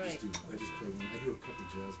 That's right. I just play one. I do a couple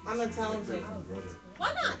jazz. I'm a talented.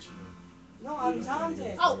 Why not? No, I'm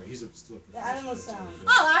talented. Oh. He's a still. The animal sound.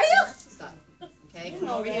 Oh, are you? Stop. Okay, come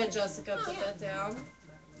over here, Jessica, put that down.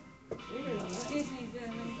 Excuse me,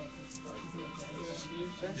 darling.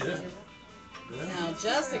 Yeah. Now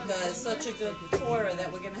Jessica is such a good pourer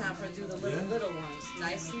that we're gonna have her do the little ones,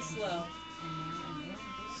 nice and slow.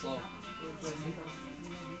 Slow.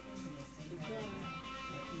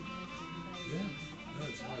 Yeah. No,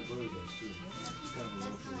 it's my brother does too. He's kind of a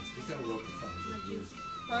local. He's got a local family.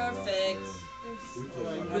 Perfect. We play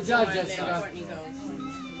a lot. Good job, There Jessica. Courtney goes.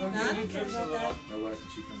 We're Huh? getting trips a lot. My wife, when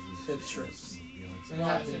she comes in, Hip trips. We're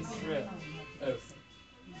not getting trip. Oh.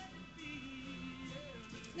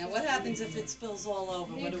 Now what happens if it spills all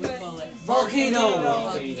over? What do we call it? Volcano.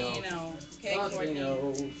 Volcano. Okay, Courtney.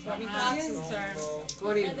 Volcano. Courtney Cox's turn.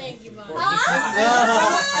 Courtney. Thank you, Mom.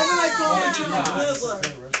 I've been calling you Goodler.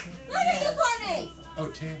 Look at you, Courtney. Oh,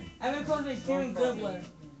 Tammy. I've been calling you Tammy Goodler.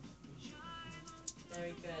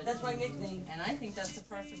 Very good. That's my nickname. And I think that's the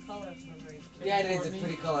perfect color for her. Yeah, it is a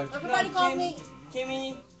pretty color. Everybody call me.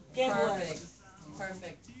 Timmy Gambler. Perfect.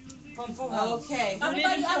 Perfect. From Full House. Okay, who did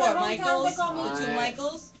Everybody, you I'm pour? in hometown, Michaels? they call me The two I-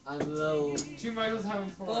 Michaels? I'm low. Two Michaels having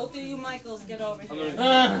fun. Both of you Michaels, get over I'm here.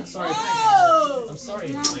 gonna. Sorry. Oh! I'm sorry,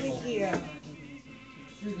 Now Michael. Here.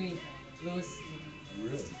 Excuse me, Louis.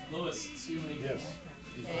 Really? Lewis, excuse me. Yes.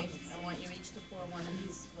 Okay, I want you each to pour one of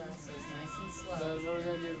these glasses, nice and So slow. we're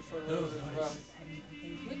gonna do it for a little bit as well.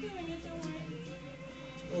 You're doing it.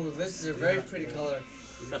 Oh, this is a very pretty color.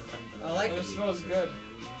 I like It it. smells good.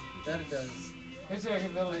 That it does. It's like a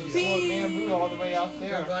literally smoked bamboo all the way out Here,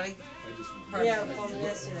 there. Bonnie. I just. Perfect. Yeah, from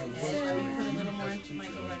yesterday. Okay, I would put a little more into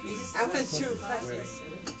Michael Rodriguez. I went through practice.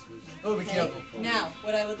 Oh, be Okay, careful. now,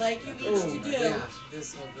 what I would like you each Oh, to do, yeah.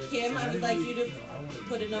 This one. Kim, I would like you to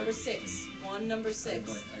put a number 6. One number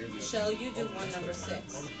 6. Michelle, you do one number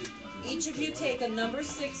 6. Each of you take a number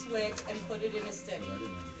 6 wick and put it in a stick.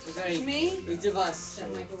 Okay, Me? each of us. Is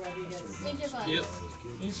that Michael Rodriguez? Think about Yep.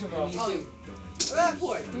 it. Each of us. Oh,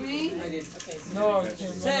 report. Me? I did. Okay, so No, it's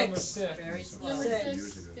number 6. very slow. Number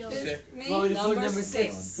Six. 6. Still. Okay. Me? Well, you put Number number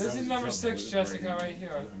 6. This is number 6, Jessica, right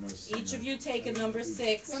here. Each of you take a number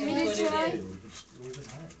 6 Want and me to put it try? in.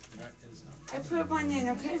 I put one in,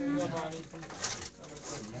 okay? Yeah, Bonnie.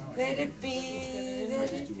 Let it be,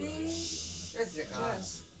 let it be. Jessica.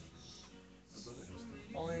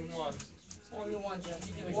 Only one. Only one, Jeff.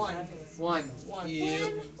 You're doing One. fabulous. One. One. Yeah.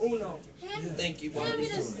 Uno. Hand, Thank you, hand me Bonnie.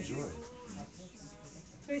 this.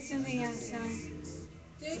 Put something else on.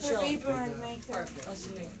 Put Sure. paper on, Michael.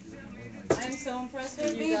 I'm so impressed Put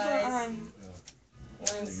with you paper guys. on.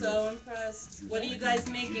 I'm so impressed. What are you guys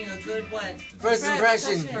making? A good what? First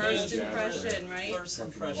impression. First impression, right? First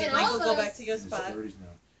impression. And Michael, go also- back to your spot.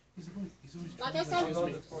 Like I said,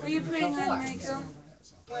 What are you putting on, Michael?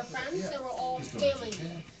 we're friends and we're all family.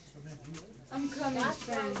 I'm coming, That's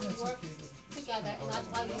why friend. we work together, and that's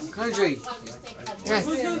why we. Country. that's why we stay together. Yes.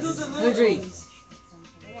 Who's gonna do the little Country. ones?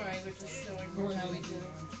 Don't worry, we're just showing how we do.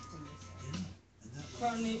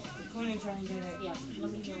 Courtney trying to get it. Yeah,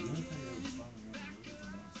 let me do it.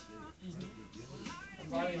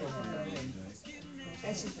 Bonnie will come in.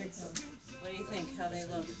 I should fix them. What do you think? How they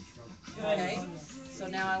look? Okay. So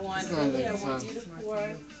now I want It's not Billy, I like want this you to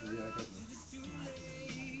pour.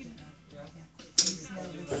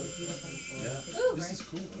 Ooh, This is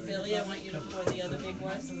cool. Billy, I want you to pour the other big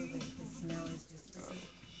one.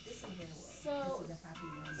 so, Yeah.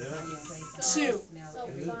 Two. so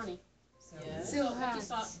Bonnie, Yeah. Two what you hearts.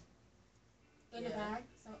 saw in the Yeah. bag,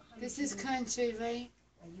 so. how This did is you country, right?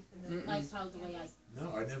 like how the way I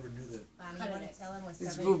No, I never knew that. cut it?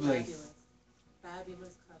 It's bubbly. Fabulous.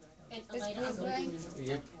 Fabulous color. And It's later I'm gonna do bubbly. this.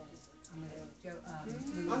 Yep.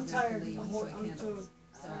 I'm tired. I'm too.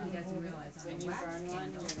 When you burn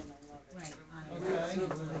one, you're gonna love it. Okay.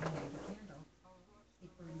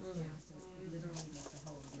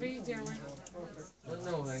 What are you doing?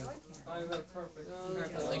 No, honey. I look perfect.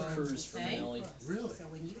 I like Cruz from Okay. Nelly. Really?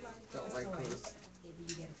 Don't like those.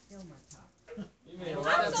 You made a I'm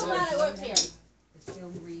lot so of glad I worked here.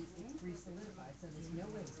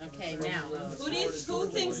 Okay, now, who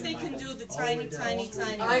thinks they can do the tiny, tiny,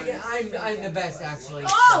 tiny I'm the best, actually.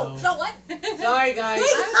 Oh, so what? Sorry, guys.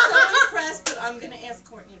 I'm so impressed, but I'm gonna ask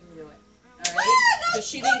Courtney to do it. Alright? Because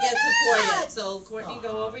she didn't get to pour yet. So Courtney,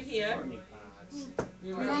 go over here.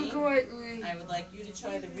 Come Courtney. I would like you to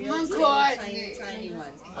try the Come real on, teeny, Courtney. tiny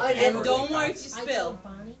ones. I And never- don't worry if you spill.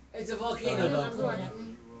 It's a volcano Come though.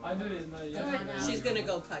 Courtney. I do it now. She's gonna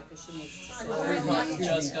go cut because she needs to Courtney.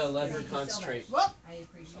 Jessica, let her concentrate. I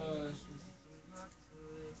appreciate it.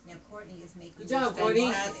 Now Courtney is making. Good job, this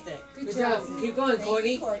Courtney. Fantastic. Good job. Keep going,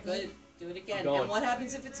 Courtney. Good. Do it again. Keep going. And what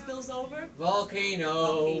happens if it spills over? Volcano.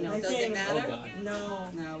 Volcano. Does it Oh matter? God. No.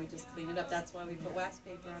 No, we just clean it up. That's why we put wax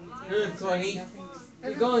paper on the table. Good, Courtney.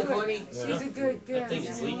 Keep going, Courtney. She's a good girl. That thing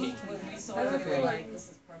is leaking. When we saw I it, look we were like- like, this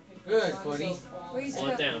is perfect. Good, Courtney. Which Slow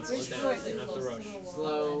it down, slow which it down. foot? You don't have to rush.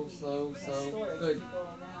 Slow, slow, slow. Good.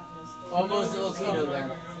 Almost a volcano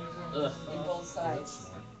there. Ugh. In both sides.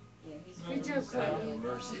 Good job, Courtney.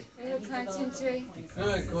 Mercy. And you concentrate.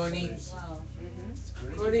 Good, Courtney.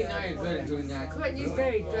 Mm-hmm. Courtney, now you're good at doing that. Courtney's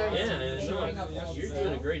very good. Yeah, no, you're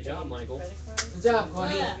doing a great job, Michael. Good job,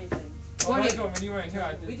 Courtney. When you weren't here,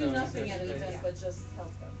 I did We do nothing at an event but just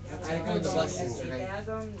help them. I didn't go on the bus They yesterday. bag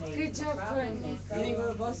 'em, they Good job, wrap 'em, Courtney. they You didn't go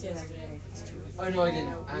fill to the bus yesterday. Oh no, I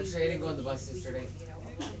didn't. Actually, I didn't go on the bus yesterday.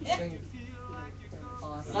 them.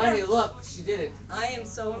 Awesome. Finally, look, she did it. I am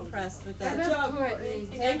so impressed with Good that. job, Courtney.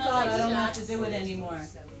 Thank God I don't have to do it anymore.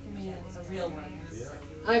 Give me a real one.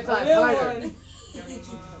 High five, harder. Courtney!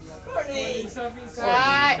 Courtney.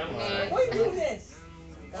 do this?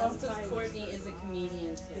 That's because Courtney is a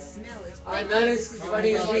comedian too. The smell is. I'm not as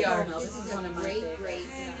funny as we are. This is one of my Great, favorites. great.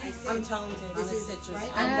 I'm talented. This I'm a is citrus.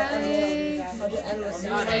 right I'm on the endless.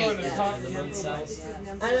 Not The moon cells.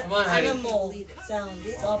 Come on, honey. Animal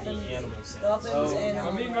sounds. Dolphins. Animal cells. Dolphins, Oh. I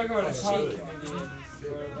animals. mean, I go to top Canadians.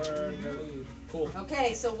 They're in the lead. Cool.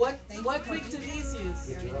 Okay, so what quick do these use?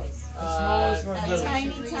 The Uh, smallest one. That Those.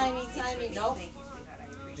 tiny, nope,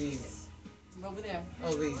 These. over there.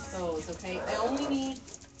 Oh, these. Those, okay, I only need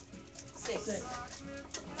 6.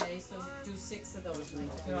 Okay, so do 6 of those. Can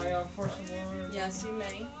I pour some more? Yes, you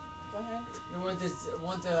may. Go ahead. You want this?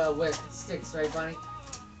 Want with sticks, right, Bonnie?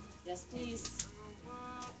 Yes, please.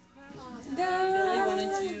 No. Billy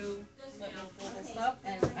wanted to let me pull this up,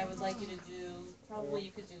 and I would like you to do, probably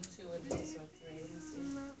you could do 2 of these or 3. Let me see.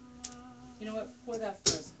 You know what, pour that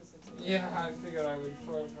first, because it's. Yeah, I figured I would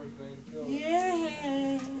pour first thing.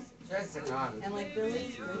 Yeah. Jessica. And like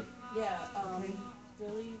Billy, yeah,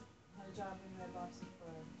 Billy had a job in Red Lobster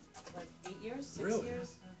for like 8 years, 6 Really? years.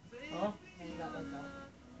 Huh? And he got let go.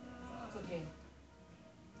 Cooking.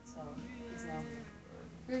 So, he's now.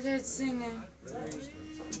 Who's that singer?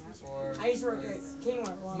 Or I used to work at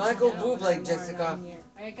Kmart. a long Michael time ago, Bublé, but Jessica. I'm here.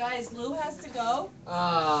 Alright guys, Lou has to go.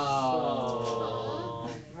 Oh.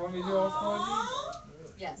 Want me to do all 4 of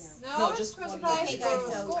these? Yes. No, just one. Okay, guys,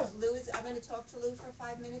 so Lou is, I'm gonna talk to Lou for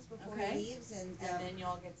 5 minutes before Okay. he leaves and, And then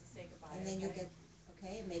y'all get to say goodbye. and then you'll get,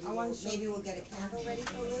 okay, maybe I wanna maybe we'll get a candle ready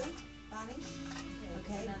for Lou, Bonnie? We're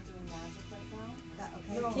Okay. not doing magic right now.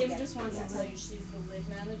 Okay. No. we'll Kim get- just wants to tell you she's the lid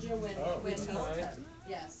manager when, Oh, when, alright.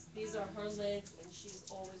 yes, these are her lids and she's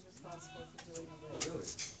always responsible for doing the lids. Really?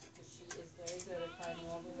 Because she is very good at finding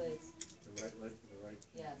all the lids. The right leg for the right.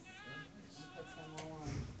 Yes. She puts them all on.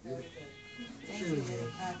 Very good. Thank you, Lid,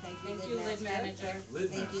 Thank you, lid manager. Lid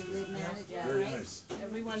Thank you, man. Lid manager. Very nice.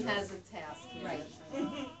 Everyone has a task here. Right.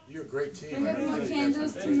 You're a great team. We have I more gotta tell you,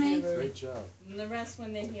 candles guys. to make. Great job. And the rest,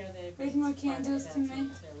 when they're here, they. There's more candles to make.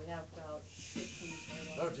 We have about 15.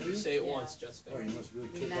 Oh, do you? Say it once, Jessica. Oh, you must really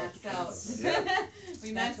We kick out maxed the out. candles. Yeah.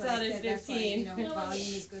 We That's maxed what I out at said, that's why, you 15. know,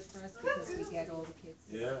 volume is good for us because we get all the kids.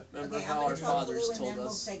 Yeah. Remember Okay, I'm how gonna our talk to fathers Lou and told then we'll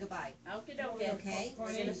us? say goodbye. Okay, okay. Okay.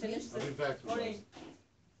 We're gonna finish I'll this. be back to you. Courtney.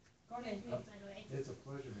 Courtney. It's a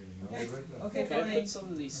pleasure meeting you. I'll be right back. Okay, Can I Courtney. put some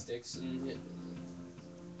of these sticks in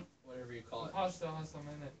whatever you call it? Pasta has some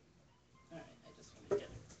in it. Alright, I just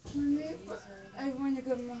wanna get it. I wanna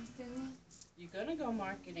go marketing. You're gonna go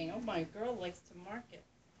marketing. Oh, my girl likes to market.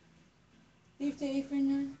 Leave the apron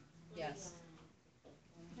on. Yes.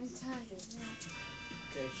 I'm tired now.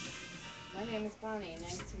 Okay. My name is Bonnie.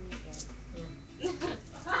 Nice to meet you. You go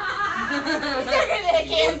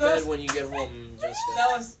to bed when you get home, Jessica.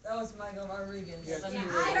 That was Michael Rodriguez. Let me I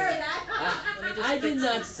read heard it. that. Let me just I did fix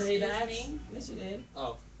not it. say that. Excuse me? Yes, you did.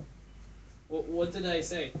 What did I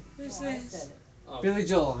say? Who's Oh, I this? said it. Oh. Billy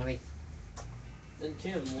Joel, honey. Then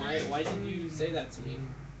Kim, why did you say that to me?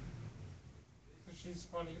 Because she's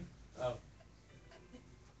funny.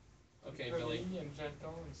 Okay, Pretty Billy. and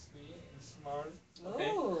gentle and sweet and smart. Okay.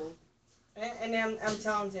 Ooh, And I'm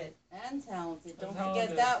talented. and talented. Don't Talented.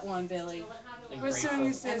 forget that one, Billy. And What song grateful.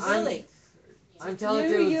 is And this? Billy, I'm telling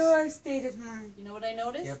you. Your state of mind. you know what I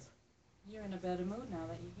noticed? Yep. You're in a better mood now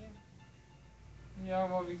that you're here. Yeah,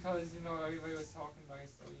 well, because, you know, everybody was talking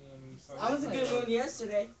nicely and so. I was in a good mood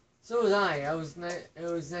yesterday. So was I. I was It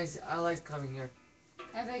was nice. I like coming here.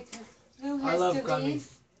 I like her. Who I has love to gummies. leave?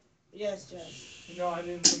 Yes, Jess. You know, I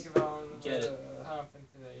didn't think about Get it. what happened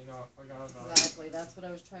today. You know, I forgot about it. Exactly, that's what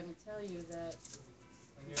I was trying to tell you, that,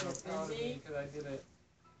 And you're proud of me because I did it.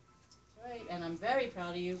 right, and I'm very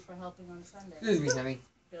proud of you for helping on Sunday. Excuse me, honey.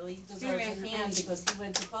 Billy deserves a hand because he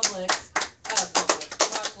went to Rockland,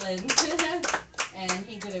 and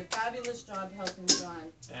he did a fabulous job helping John.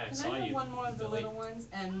 Yeah, I Can saw I have you. one more of the Billy. little ones?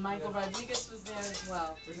 And Michael Rodriguez was there as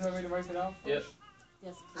well. Would you like me to write it out? Yep.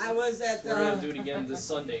 Yes, I please. was at We're gonna the. do it again this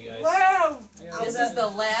Sunday, guys. Wow! Yeah, This is the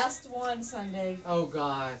last one Sunday Oh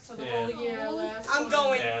God. for the Yeah. whole year. Last I'm one.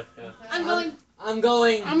 going. Yeah, yeah. I'm going. I'm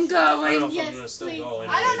going. I'm I don't know going. if Yes, I'm gonna still please. go.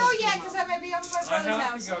 I don't know anyways. yet because I might be over at my I brother's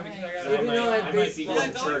have house. to go because I I gotta. Even though I might be baseball.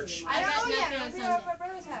 going to church. I don't know Oh, yet. I'll be over at my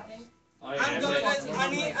brother's house. Oh, yeah, I'm going because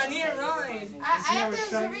I need a ride. I have to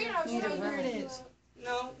shiny? Serena. She Need a knows where it ride. is.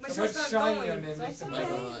 No, my So son's much not shiny on going. there makes it Okay.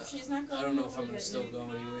 better. She's not I going. don't know if I'm gonna still go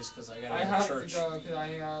anyways because I I gotta go have to church. to go because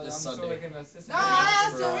I'm This still Sunday. like an assistant. No, I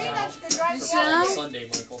asked For, Serena. She could drive me So? out. Sunday,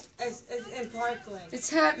 Michael. It's in Parkland. It's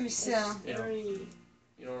hot, Michelle. You know, Very.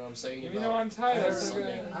 you know what I'm saying Even though about I'm tired, I Every still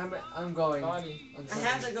Sunday. get I'm going. body. On I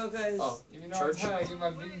have Sunday. to go because. Oh, Even though church? I'm tired, I get my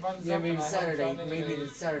big buttons Yeah, up maybe and I have Saturday. fun Maybe anyway.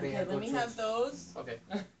 the Saturday Okay, I go let me church. have those. Okay.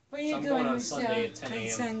 Where are you I'm going, going on Michelle? Sunday at 10 On a.m.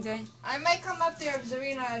 Sunday. I might come up there if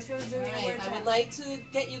Serena shows Serena where Alright, it's I would at. like to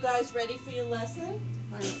get you guys ready for your lesson.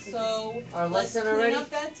 So Our let's lesson clean already? up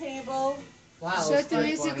that table. Wow, Shut it's the quite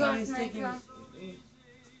music funny. off, Michael.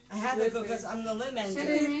 I have to go because I'm the limit. Shut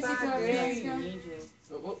the music off, We Michael. need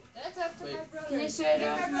you. That's up to Wait. my brother. Can you shut it My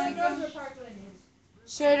off, brother knows Michael? where Parkland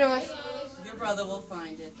is. Shut it off. Your brother will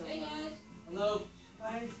find it. Don't worry. Hello.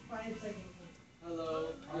 Fine second. Hello.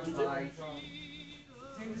 I'm Hi.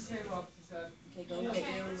 Take this table up, she said. Okay, go get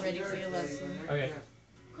you ready for your lesson. Okay.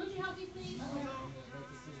 Could you help me, please?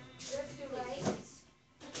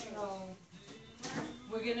 So,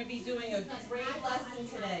 we're gonna be doing a great lesson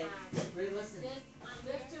today. Great lesson.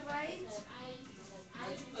 Left to right.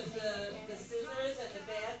 Let's put the scissors and the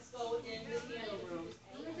bats go in the candle room.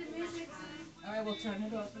 Alright, we'll turn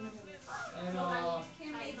it off in a minute. And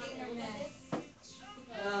You're making a mess.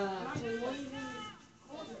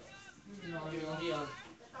 Leon.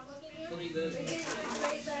 Pretty good. We're getting a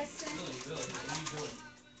great lesson.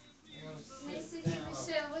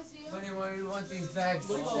 Michelle, what's yours? Funny why you want these bags.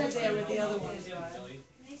 Look over there with the other ones, Can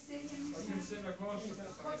I sit here, Michelle?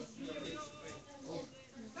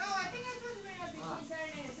 No, I think I'm supposed to bring up between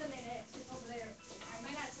Saturday and Sunday next. It's over there. I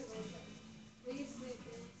might not go over there. Will you sleep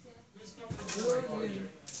there, Michelle?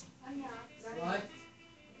 I'm not. What?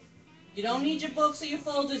 You don't need your books or your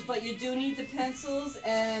folders, but you do need the pencils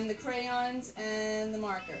and the crayons and the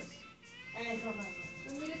markers.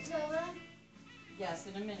 Want me to tell her? Yes,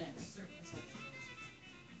 in a minute.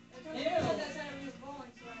 I told her that Saturday was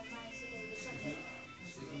going, so I might say it was Sunday.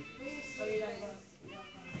 Oh, you gotta go.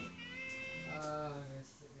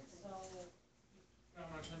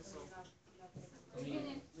 got my pencil. Let me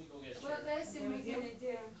go get you. What lesson we gonna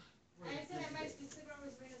do? I said I might consider over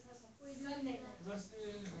Serena's house on Sunday. This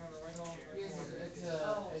is right on.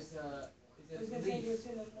 It's a leaf.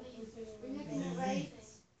 We're not gonna write.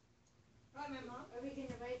 Right, my mom? Are we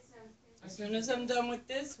gonna write something? As soon as I'm done with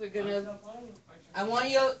this, we're gonna, I want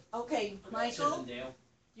you, okay, Michael, Chippendale.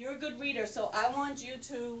 you're a good reader, so I want you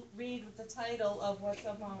to read the title of what's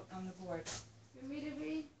up on the board. For me to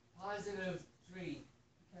read? Positive tree.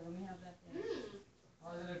 Okay, let me have that there.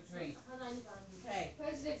 Positive tree. Okay,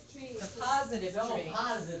 Positive tree. the positive No, tree,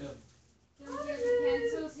 positive. Can we get the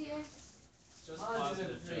pencils here? Just Positive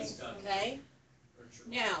positive tree. face cut. okay? Or tr-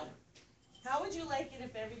 Now, how would you like it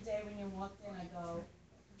if every day when you walked in I go,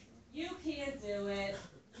 you can't do it,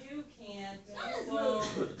 you can't, you won't,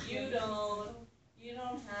 you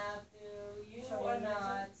don't have to, you are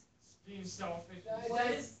not. Being selfish.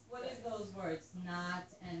 What is those words, not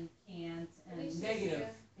and can't and? Negative.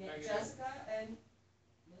 Yeah, Negative. Jessica, and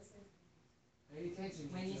listen, Pay attention.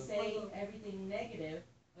 when you two. say everything negative,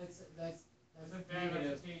 That's That's a bad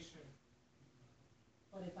negative. reputation.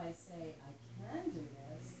 but if I say I can do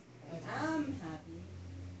this, I am happy,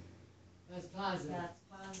 That's positive. that's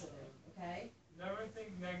positive, okay? Never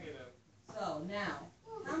think negative. So now,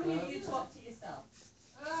 how many of you talk to yourself?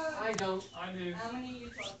 I don't. I do. How many of you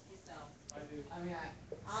talk to yourself? I do. I mean,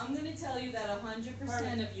 I'm gonna tell you that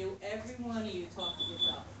 100% of you, every one of you talk to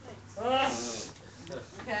yourself,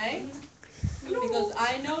 okay? Because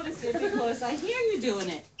I noticed it because I hear you doing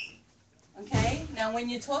it, okay? Now, when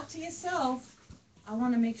you talk to yourself, I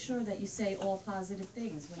wanna make sure that you say all positive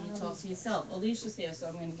things when you talk to yourself. Alicia's here, so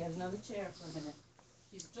I'm gonna get another chair for a minute.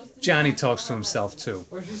 She's just in Johnny time. talks to himself too.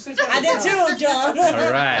 Where'd you sit I did too, John. All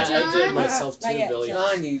I right. did myself too, Not yet, Billy.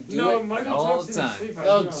 John, you do No, it. Michael all talks the in his time. sleep. I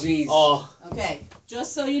Oh, know. jeez. Oh, Okay,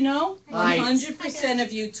 Just so you know, Right. 100%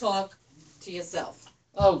 of you talk to yourself.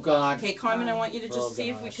 Oh God. Okay, Carmen, I want you to just Oh, see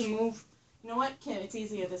if we gosh. can move. You know what, Kim? It's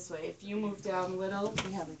easier this way. If you move down a little,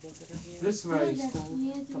 we have a visitor here. This way.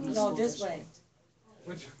 From the No, school this district. way.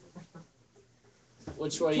 Which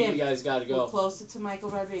Which way Kim, you guys gotta Move go? closer to Michael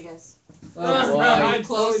Rodriguez. Oh Right. boy. Move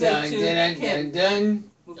closer Dun, to dun, Kim. dun,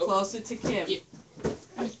 dun. Move closer to Kim.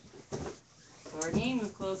 Courtney,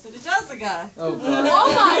 move closer to Jessica. Oh Oh God. my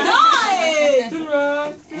God!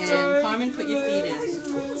 Good And Carmen, put your feet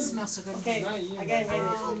in. Smells so good. Okay, I got it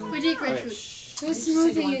ready. We did Okay, grapefruit. shh. Whose You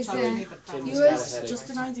said you smoothie wanna is try with me, that? but Carmen- Kim's got a Yours? headache. Just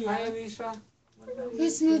an hi idea. Alicia.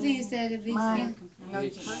 Whose smoothie is that, Alicia? Mine. No,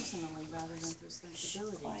 personally, rather than through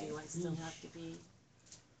Scentsability, do I still have to be?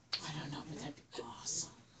 I don't know, but that'd be awesome.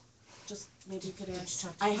 Just maybe you could ask.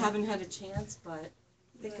 I haven't had a chance, but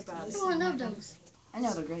think about it. Oh, I love those. I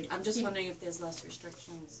know they're great. I'm just wondering if there's less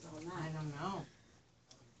restrictions on I that. don't know.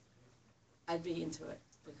 I'd be into it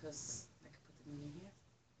because I could put them in here,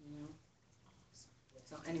 you know.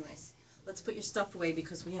 So, anyways, let's put your stuff away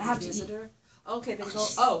because we I have have a to eat. visitor. Okay, then go.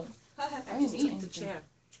 Oh, I just didn't eat took the anything. chair.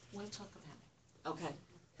 We'll talk about Okay.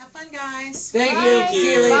 Have fun, guys. Thank you.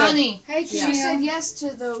 See you later. Bonnie, Hey, she Camille. said yes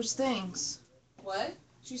to those things. What?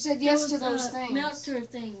 She said yes to those things. Melter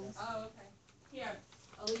things. Oh, okay. Here,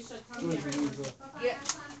 Alicia, come here. Yeah.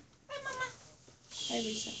 Hi,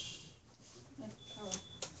 Alicia. Hello.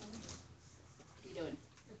 How you doing?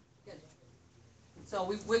 Good.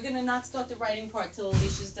 So we're gonna not start the writing part till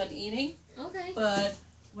Alicia's done eating. Okay. But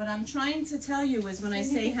what I'm trying to tell you is when I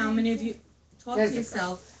say how many of you talk to Jessica.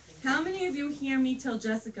 yourself, how many of you hear me tell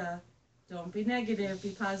Jessica, don't be negative,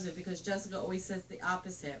 be positive, because Jessica always says the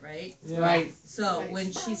opposite, right? Right. So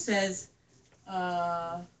when she says,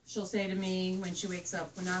 she'll say to me when she wakes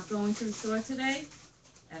up, we're not going to the store today,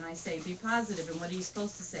 and I say be positive, and what are you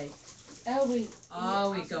supposed to say? Oh, we. Are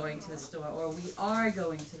we going to the store, or we are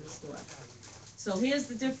going to the store? So here's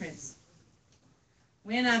the difference.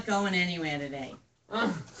 We're not going anywhere today.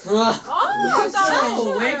 Oh,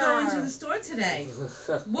 we're going to the store today.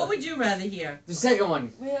 What would you rather hear? The second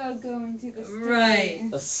one. We are going to the store. Right.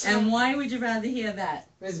 And why would you rather hear that?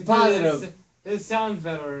 It's positive. It sounds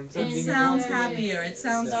better. It sounds happier. It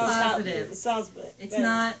sounds It positive. sounds good. It's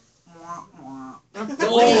not. Oh.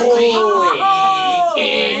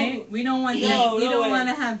 Right? We don't want No, we no don't way. want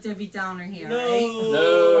to have Debbie Downer here, No. right?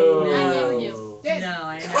 No. I know you. No,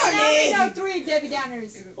 I know. I know 3 Debbie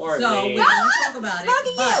Downers. Or So me. we don't talk about it,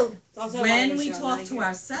 but Don't tell when about we Michelle, talk not to here.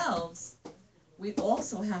 ourselves, we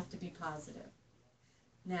also have to be positive.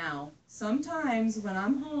 Now, sometimes when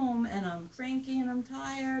I'm home and I'm cranky and I'm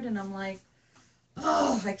tired and I'm like,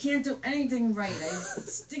 oh, I can't do anything right. I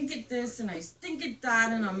stink at this and I stink at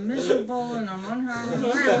that and I'm miserable and I'm I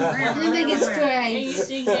think it's unhappy.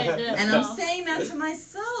 great. And I'm saying that to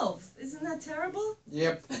myself. Isn't that terrible?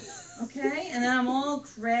 Yep. Okay? And then I'm all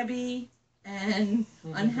crabby and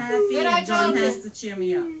unhappy But I and John told you. has to cheer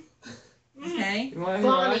me up. Okay? You want to hear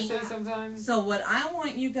what I Bonnie. say sometimes? So what I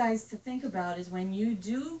want you guys to think about is when you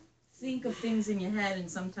do think of things in your head and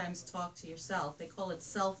sometimes talk to yourself, they call it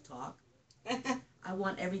self-talk. I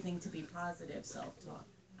want everything to be positive self-talk.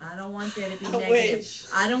 I don't want there to be I negative. wish.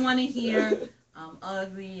 I don't want to hear, I'm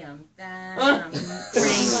ugly, I'm fat, I'm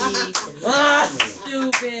crazy, Ah.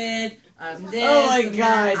 stupid, I'm this, Oh my I'm that.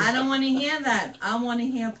 God. I don't want to hear that. I want to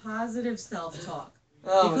hear positive self-talk.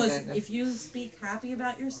 Oh, Because okay. if you speak happy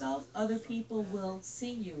about yourself, other people will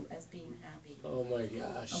see you as being happy. Oh my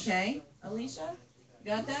gosh. Okay? Alicia? You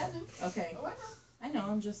got that? Okay. I know,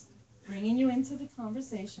 I'm just bringing you into the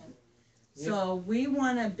conversation. So we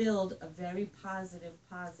want to build a very positive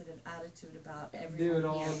attitude about Do everyone it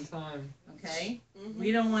all here. the time. Okay?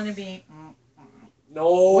 We don't want to be,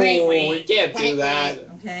 No, Wait, wait. we can't do that.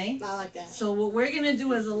 okay? Not like that. So what we're going to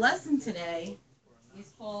do as a lesson today is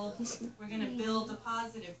called, we're going to build a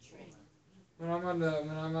positive tree. When I'm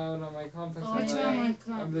out on my complex, Oh, I'm it's like, on my I'm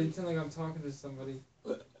copy. pretending I'm talking to somebody.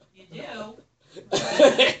 You do?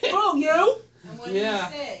 Oh, you? And what Yeah.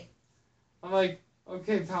 do you say? I'm like,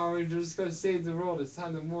 okay, Power Rangers, go save the world. It's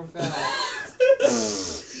time to morph out.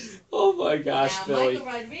 Oh my gosh, Now, Billy. Michael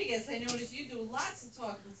Rodriguez, I noticed you do lots of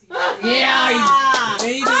talking to Yeah.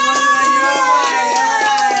 Maybe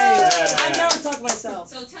I never talk to myself.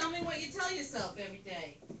 So tell me what you tell yourself every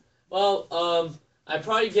day. Well, I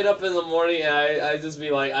probably get up in the morning and I just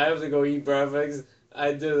be like, I have to go eat breakfast.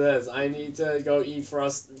 I do this. I need to go eat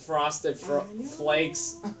frosted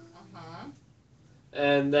flakes, Uh-huh.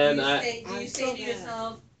 and then do you I. say, do you I'm say so to bad.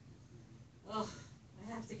 yourself, oh,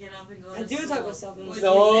 I have to get up and go I to do school. talk to myself. Or do you say,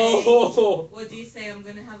 No. or do you say, I'm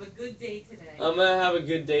going to have a good day today? I'm gonna have a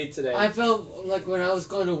good day today. I felt like when I was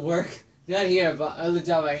going to work, Not here, but other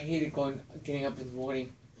job I hated getting up in the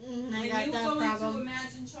morning. I When got you that go into problem.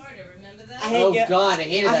 Imagine Charter, remember that? I hate Oh get- God, I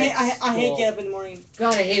hated that I hate school. get up in the morning.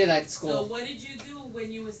 God, I hated that So school. what did you do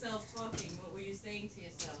when you were self-talking? What were you saying to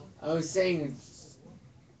yourself? I was saying,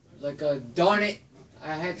 like, darn it,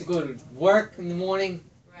 I had to go to work in the morning.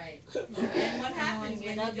 Right. And what happens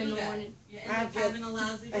when Get you up in do the that? morning. You end up having a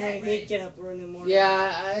lousy I day, hate right? get up early in the morning.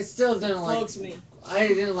 Yeah, I still didn't like. Bugs me. I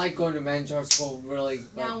didn't like going to mandatory school really.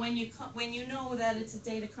 But Now, when you know that it's a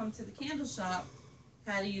day to come to the candle shop,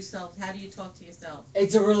 how do you talk to yourself?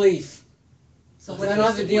 it's a relief. So I what don't do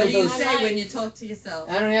have to you, deal what with do you those. say when you talk to yourself?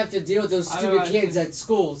 I don't have to deal with those I don't stupid kids at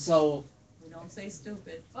school. So We don't say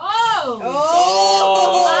stupid. Oh!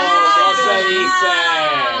 Oh, that's what he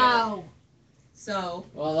said. Wow! So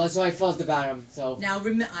well, that's what I felt about him. So now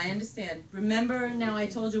I understand. Remember, now I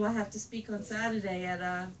told you I have to speak on Saturday at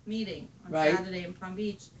a meeting on Right. Saturday in Palm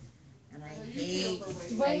Beach, and I hate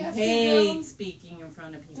Do I have to hate go? speaking in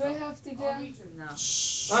front of Do I people. have to go? No.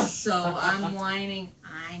 So I'm whining.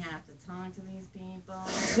 I have to talk to these people.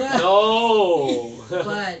 No.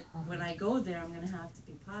 But when I go there, I'm gonna have to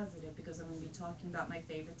be positive because I'm gonna be talking about my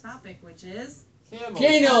favorite topic, which is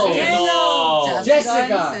Candle. Candle.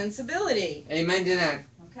 Jessica. Sensibility. Amen to that.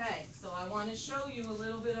 Okay, so I want to show you a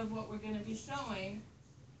little bit of what we're gonna be showing.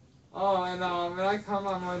 Oh, and when I come,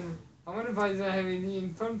 I'm gonna advise you having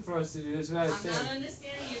eaten fun for us to do this. What I I'm think. not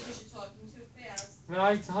understanding you because you're talking too fast.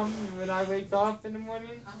 When I wake up in the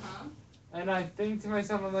morning, Uh-huh. and I think to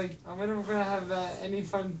myself, I'm like, I'm never gonna have any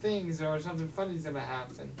fun things or something funny's gonna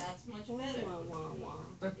happen. That's much better.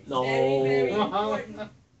 It's No. very, very important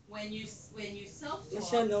when you Michelle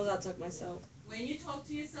self-talk, knows I talk myself. when you talk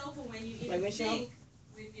to yourself or when you Like even Michelle? think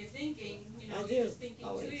with your thinking, I you're do, just thinking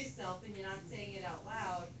to always. yourself and you're not saying it out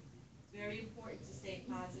loud. It's very important to say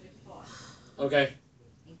positive thoughts Okay.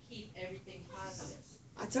 and keep everything positive.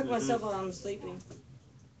 I talk myself while I'm sleeping.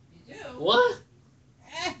 You do? What?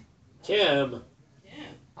 Eh. Kim. Yeah.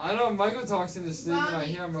 I know Michael talks in his sleep and I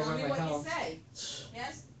hear him Tell around me my what house. you say.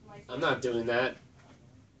 Yes? I'm not doing that.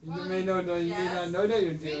 You may not know that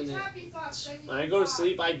you're doing Think it. happy thoughts, then you When I can go to talk.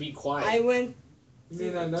 sleep, I be I quiet. went You may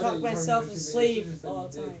not know talk that you're myself talking to to your sleep sister, so all you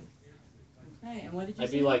the did. time. Okay, and what did you I'd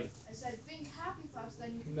say? be like, I said, think happy thoughts,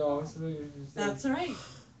 then you can No, talk. it's what you just said. That's right.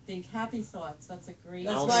 Think happy thoughts. That's a great.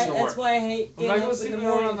 I'll That's why I hate When getting I go up in the sleeping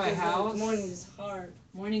morning around my because house- the morning is hard.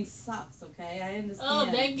 Morning sucks. Okay, I understand.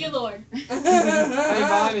 Oh, thank you, Lord. Hey,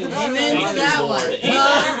 Bonnie. Amen to Thank that you, one. Lord. You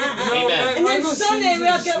know, Amen. And then Michael Sunday sings we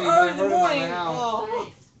in have to his get sleep, early I in heard the him at morning. my house.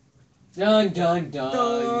 Oh, Dun dun dun.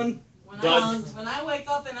 done. Done. When I wake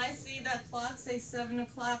up and I see that clock say 7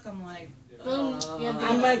 o'clock, I'm like,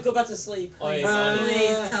 I might go back to sleep. Oh, please, yeah.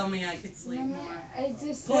 please tell me I could sleep Mama, more. I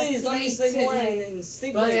just Please have let to me be sleep more quiet. and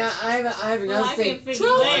sleep Bonnie, late. I have Well, another I thing. can't figure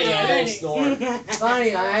Oh, that yeah, out. don't snore.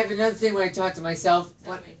 Bonnie, I have another thing when I talk to myself.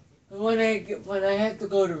 Tell me. When I had to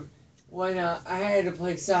go to when I had to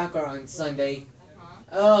play soccer on Sunday. Uh-huh.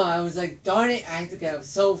 Oh, I was like, darn it! I had to get up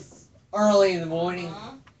so early in the morning.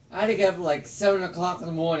 Uh-huh. I had to get up like 7 o'clock in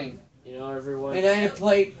the morning, You know, everyone. and I had to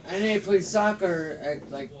play soccer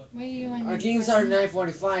at like What are you on our your game phone? started at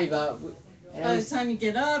 9:45. And I By the was, time you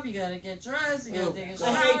get up, you gotta get dressed, you gotta Oh, take a God. shower,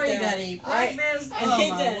 I hate you that. gotta eat I- breakfast. I Oh hate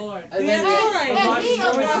my that. Lord. and then Bonnie, you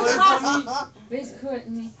know what's funny? Please quit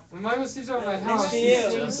me. When Michael sleeps over my Thanks house, to he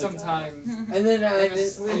you. sings sometimes. and then I I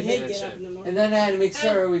sleep. hate getting up in the morning. and then I had to make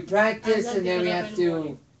sure we practice, love and then we getting up have in the to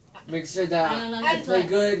morning. make sure that I And play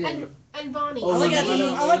good. And And Bonnie. Oh, I like my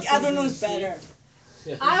afternoons. I like afternoons better.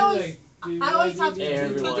 I always have to Hey,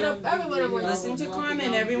 everyone. pick it up everyone I'm with. Listen to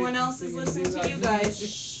Carmen. Everyone else is listening to you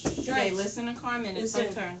guys. Okay, listen to Carmen. It's her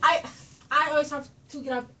Listen. turn. I always have to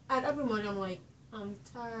get up at every morning. I'm like, I'm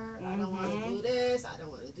tired. I don't want to do this. I don't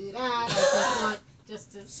want to do that. I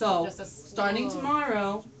just want So, just to starting slow.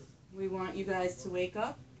 tomorrow, we want you guys to wake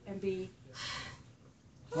up and be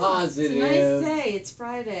positive. It's a nice day. It's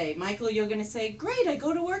Friday. Michael, you're gonna say, "Great, I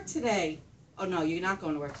go to work today." Oh no, you're not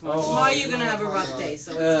going to work tomorrow. Oh, Tomorrow you're gonna no, have a no, rough no. day.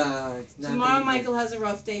 So It's not tomorrow gonna be Michael has a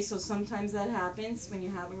rough day. So sometimes that happens when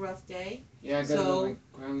you have a rough day. good. Yeah, I gotta go So- to my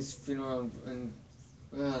grandma's funeral and.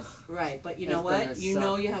 Ugh. Right, but you know That's what? gonna You suck.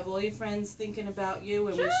 know you have all your friends thinking about you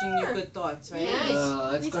and wishing you Sure. good thoughts, right? Yes.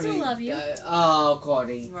 That's We gonna still be, love you. Oh,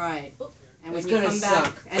 Cody. Right. And when It's you gonna come back,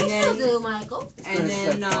 suck. and I still then do, Michael. and gonna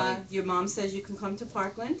then suck, buddy. your mom says you can come to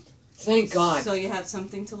Parkland, Thank God. so you have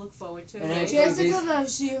something to look forward to. And I right? told Jessica this-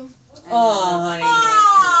 loves you. Oh, honey.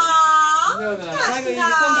 You know that. Michael, you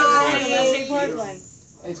come to Hey. Wednesday Parkland.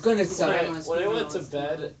 It's gonna When suck. I went to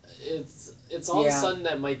bed, it's all of a Yeah. sudden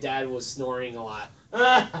that my dad was snoring a lot. Oh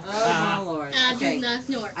my Lord. I Okay. do not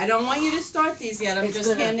snore. I don't want you to start these yet. I'm It's just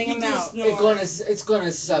gonna- handing them out. It's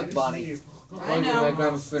gonna suck, buddy. I Going to know. my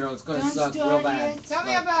grandma's funeral. It's gonna Don't suck start real bad. yet. Tell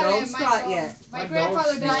me But- about Don't it, start Michael. yet. My My grandfather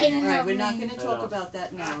dog's died sick. in All an right, we're not airplane. gonna I talk know. about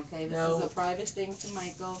that now, okay? This No. is a private thing to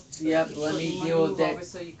Michael. Yep, So let you me wanna deal with move that. over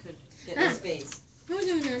so you could get in space. Who's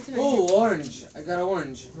doing that tonight? Oh, orange. I got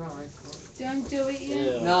orange. No, I Don't do it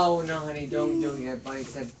yet. Yeah. No, no, honey, don't do it yet. Bonnie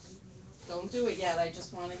said. Don't do it yet, I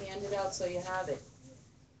just wanna hand it out so you have it.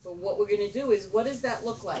 But what we're gonna do is, what does that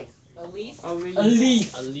look like? A leaf? I'll leave. A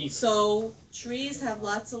leaf. A leaf. So, trees have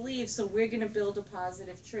lots of leaves, so we're gonna build a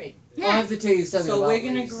positive tree. I have to tell you something So about we're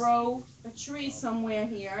gonna leaves. grow a tree somewhere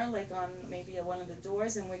here, like on maybe one of the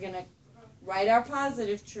doors, and we're gonna write our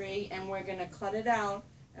positive tree, and we're gonna cut it out,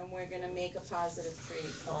 and we're gonna make a positive tree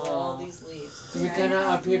of all Aw. these leaves. Can we okay? cut out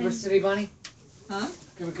our papers today, Bonnie? Huh?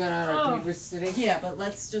 Can we cut out our papers today? Yeah, but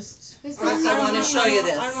let's just, Who's first gonna I wanna help show you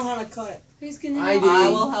this. I don't know how to cut. Who's gonna I help do. I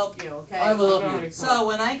me? will help you, okay? I will help you. So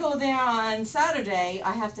when I go there on Saturday,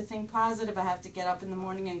 I have to think positive. I have to get up in the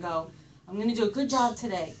morning and go, I'm gonna do a good job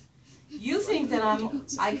today. You think that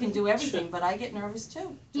I can do everything, but I get nervous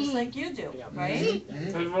too, just like you do, right? Mhm.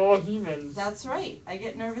 Because we're all humans. That's right. I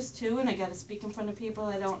get nervous too, and I gotta speak in front of people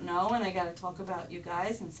I don't know, and I gotta talk about you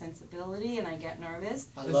guys and sensibility, and I get nervous.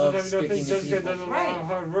 I This love is everything speaking to Jessica people. does a lot Right. of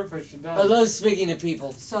hard work, but she does. I love speaking to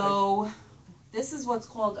people. So, this is what's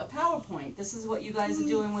called a PowerPoint. This is what you guys are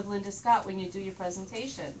doing with Linda Scott when you do your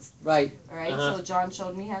presentations. Right. Alright, Uh-huh. so John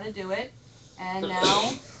showed me how to do it, and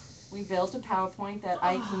now we built a PowerPoint that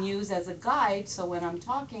I can use as a guide, so when I'm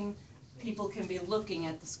talking, people can be looking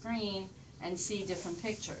at the screen and see different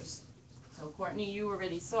pictures. So Courtney, you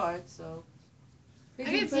already saw it, so We I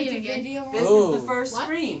can can put see it the again. video this on. is the first What?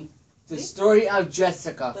 screen, The story of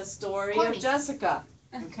Jessica. the story Courtney. of Jessica,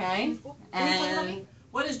 okay? And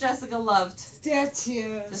what does Jessica love?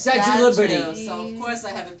 Statue. The Statue of Liberty. So of course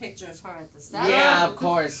I have a picture of her at the statue. Yeah, of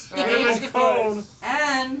course. It was cold.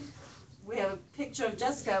 And we have a picture of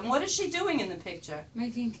Jessica, and what is she doing in the picture?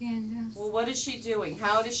 Making candles. Well, what is she doing?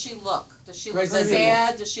 How does she look? Does she look Presentable.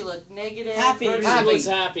 sad? Does she look negative? Happy. Pretty. She looks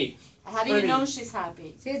happy. How do you Pretty. know she's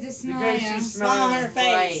happy? She has a Because smile. she's Smile on her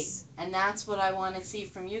smiling. face. Right. And that's what I want to see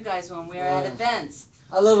from you guys when we're at Yeah. events.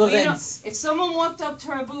 I love Well, you know, events. if someone walked up to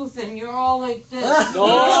her booth and you're all like this,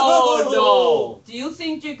 No, do you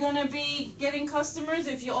think you're gonna be getting customers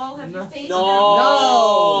if you all have your No. face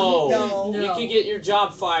no. No. You could get your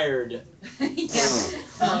job fired. down?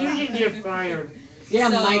 Yeah. You can get fired. Yeah,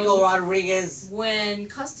 So- Michael Rodriguez. When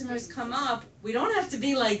customers come up, we don't have to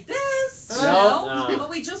be like this, you No. know? No. But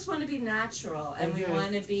we just want to be natural, and we Okay.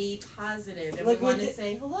 want to be positive, and Look we what want to the-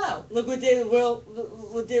 say hello. Look what did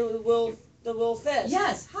the Will Fish.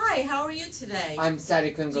 Yes, hi, how are you today? I'm sad I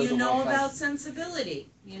couldn't Do go you to know World about Fest. sensibility,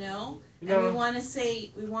 you know? And No. we want to say,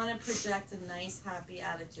 we want to project a nice, happy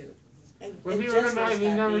attitude. When And we were Jess alive, was we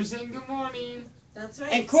never happy. saying good morning. That's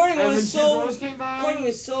right. And Courtney And when was two so girls came by, Courtney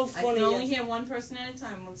was so I funny. can only hear one person at a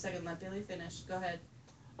time. 1 second, let Billy finish. Go ahead.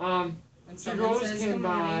 When two someone girls says came good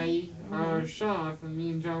by morning. our shop, and me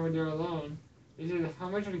and John were there alone. They said, "How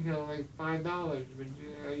much are we gonna like $5?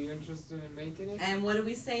 Are you interested in making it?" And what do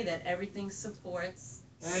we say? That everything supports.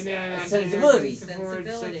 And then I Sensibility.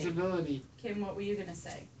 Sensibility. Kim, what were you going to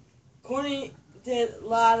say? Courtney did a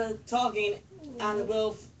lot of talking on the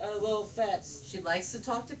Will Fest. She likes to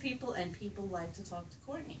talk to people, and people like to talk to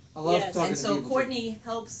Courtney. I love Yes. talking And to so people. Courtney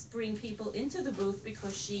helps bring people into the booth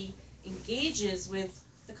because she engages with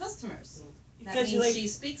the customers. That Because means she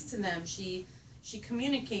speaks to them, she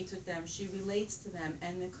communicates with them, she relates to them,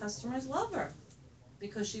 and the customers love her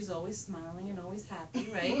because she's always smiling and always happy,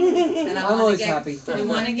 right? And I I'm wanna always get, happy. we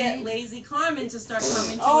want to get Lazy Carmen to start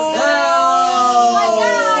coming to Oh.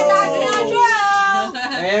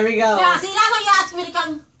 Oh. There we go. Yeah, see, that's why you asked me to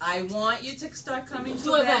come. I want you to start coming to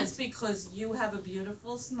To events events. because you have a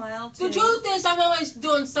beautiful smile too. The truth is, I'm always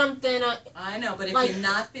doing something. I know, but if Like- you're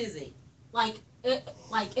not busy, Like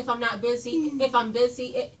if I'm not busy, if I'm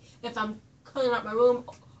busy, if I'm cleaning up my room,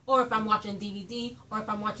 or if I'm watching DVD, or if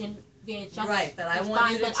I'm watching VHS. right? But I It's want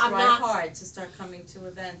fine, you to but I'm try not- hard to start coming to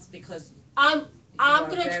events because I'm you I'm are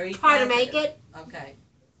gonna very try to make positive. it, Okay.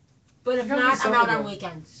 but if You gotta not, be I'm out on sober.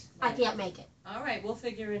 weekends. I Right. can't make it. All right, we'll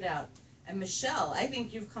figure it out. And Michelle, I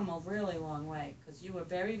think you've come a really long way because you were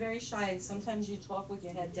very, very shy, and sometimes you talk with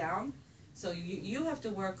your head down. So you have to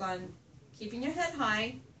work on keeping your head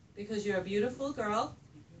high because you're a beautiful girl,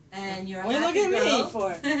 and you're a What are you happy looking at me girl.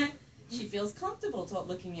 for? She feels comfortable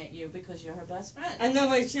looking at you because you're her best friend. I know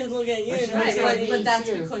I should look at you. But she Right, looks at but, me, but that's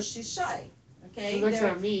too. because she's shy. Okay? She looks There-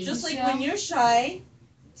 at me. just like Michelle? when you're shy,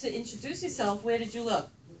 to introduce yourself, where did you look?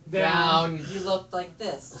 Down. You looked like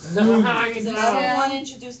this. I He can said, I tell. don't want to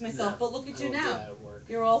introduce myself, but look at you I don't do now. that at work.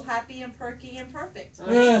 You're all happy and perky and perfect.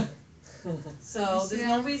 Ugh. So there's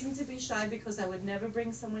no reason to be shy because I would never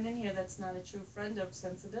bring someone in here that's not a true friend of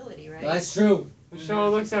Sensibility, right? That's true.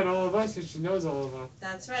 Michelle looks at all of us and she knows all of us.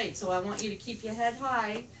 That's right. So I want you to keep your head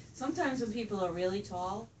high. Sometimes when people are really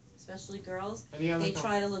tall, especially girls, they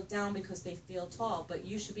try to look down because they feel tall. But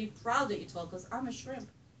you should be proud that you're tall because I'm a shrimp.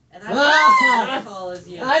 And I'm not as tall as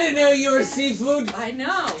you. I didn't know you were seafood. I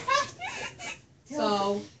know.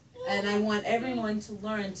 So, and I want everyone to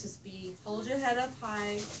learn to hold your head up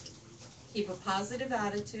high, keep a positive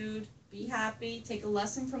attitude, be happy, take a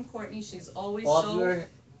lesson from Courtney. She's always so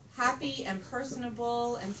happy and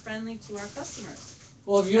personable and friendly to our customers.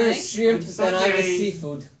 Well, if you're a shrimp, then I'm a Sunday-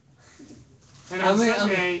 seafood. And on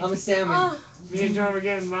Sunday, I'm a salmon. me and John were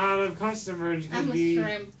getting a lot of customers I'm because a we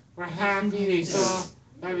shrimp. were happy. They saw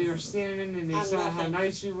that we were standing and they I'm saw how nothing.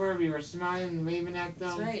 nice we were. We were smiling and waving at them.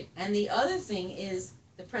 That's right. And the other thing is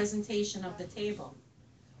the presentation of the table.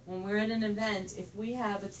 When we're at an event, if we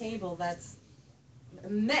have a table that's a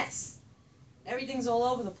mess, everything's all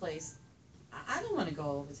over the place, I don't want to go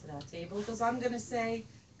over to that table because I'm going to say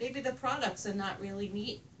maybe the products are not really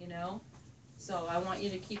neat, you know? So I want you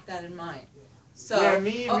to keep that in mind. So, Yeah,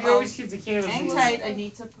 we always keep the candles. hang lit. tight. I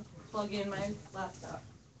need to plug in my laptop.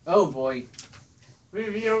 Oh boy.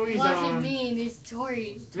 We always What does it mean? It's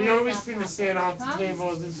Tori. we always clean the sand off the Huh?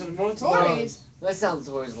 tables into the multiple. Tories. That's not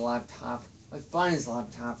Tori's laptop. That's Bonnie's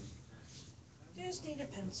laptop. You just need a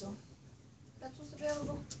pencil. Pencil's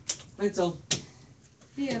available. Pencil.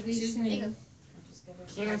 Yeah, they Excuse say. me. I'm just gonna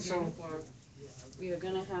Cancel. We are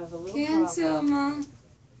going to have a little Cancel, problem. Mom.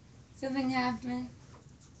 Something happened.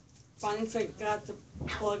 Bonnie forgot to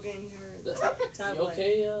plug in her You tablet.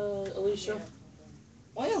 okay, Alicia?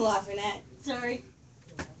 What are you laughing at? Sorry.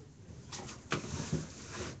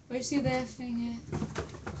 Where's she laughing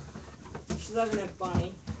She's laughing at Bonnie.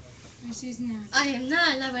 at? Where she's not. I am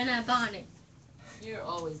not loving that Bonnie. You're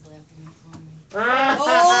always laughing at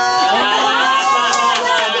me.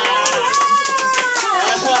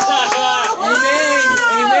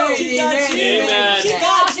 Amen. She got Amen. you. Amen. She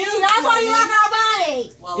got you. That's why you laughing at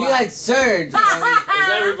Bonnie. Well, You got surge. Does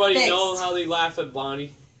everybody Fixed. know how they laugh at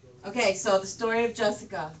Bonnie? okay, so the story of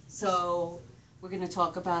Jessica. So we're going to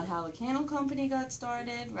talk about how the candle company got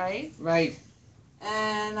started, right? Right.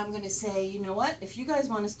 And I'm going to say, you know what? If you guys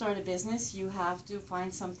want to start a business, you have to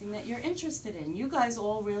find something that you're interested in. You guys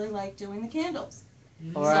all really like doing the candles.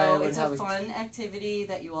 All right. I So would it's have a fun activity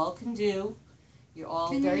that you all can do. You're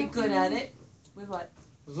all very good at it. With what?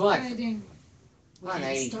 What? Writing. We Honey.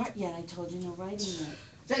 didn't start yet. I told you no writing yet.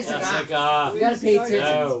 Jessica. Jessica. We gotta pay attention.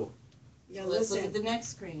 No. Yeah, Let's look at listen. the next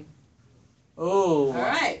screen. Oh. All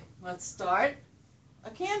right, let's start a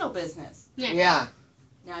candle business. Yeah.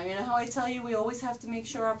 Now, you know how I tell you we always have to make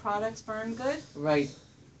sure our products burn good? Right.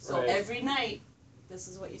 So Right. every night, this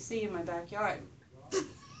is what you see in my backyard.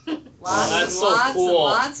 Oh, Lots that's and so lots cool. and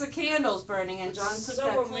lots of candles burning, and John took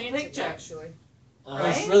that cool picture. actually. Uh-huh.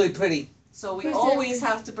 That's Right? really pretty. So we Who's always that?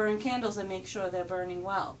 have to burn candles and make sure they're burning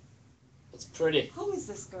well. It's pretty. Who is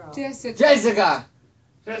this girl? Jessica. Jessica.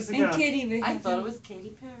 And Jessica. Kitty. I thought it was Katy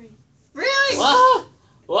Perry. Really? What?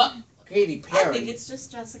 What? Katy I think Perry. it's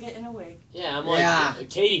just Jessica in a wig. Yeah, I'm like Yeah.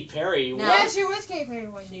 Katy Perry. Now- What? Yeah, she was Kate Perry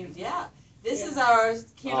one day. Yeah. This is our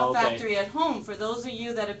candle Oh, okay. factory at home. For those of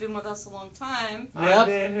you that have been with us a long time, Yep.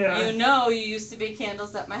 you know you used to make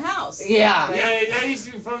candles at my house. Yeah. Yeah, that used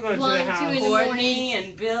to be fun going to One, the two house. in the Courtney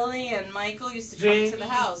and Billy and Michael used to come to the Jamie.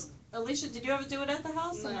 house. Alicia, did you ever do it at the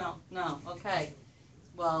house or no? No. Okay.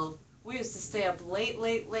 Well, we used to stay up late,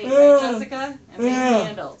 right, Jessica, and make Yeah.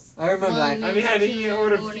 candles. I remember that. I mean, had to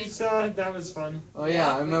order pizza. That was fun. Oh yeah,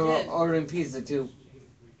 Yeah, I we remember did. ordering pizza too.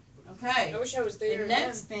 Okay. wish I was The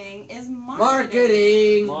next thing is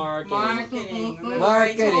Marketing. Marketing. Remember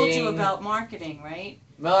I told you about marketing, right?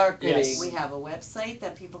 Marketing. Yes. We have a website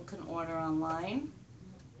that people can order online.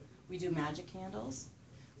 We do magic candles.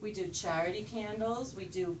 We do charity candles. We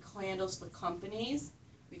do candles for companies.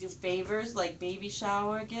 We do favors like baby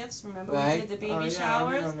shower gifts. Remember we Right. did the baby Oh, yeah, I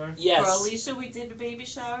showers? remember. For Yes. Alicia, we did a baby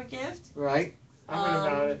shower gift. Right. I heard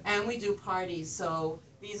about it. And we do parties. So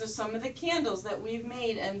these are some of the candles that we've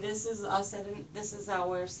made, and this is us this is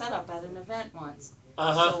our setup at an event once.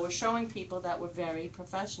 Uh-huh. So we're showing people that we're very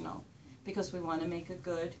professional because we want to make a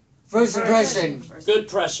good First impression. Good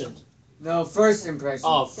impression. No, first impression.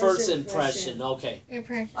 Oh, first First impression. impression. Okay.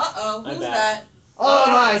 Uh-oh, My who's bad. that? All of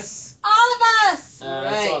us. All of us. That's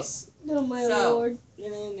Right. us. Oh my So- lord.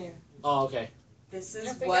 Get in there. Oh, okay. This is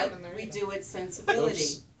I think what I'm in there. we do at Scentsability.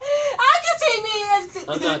 Oops. I can see me as.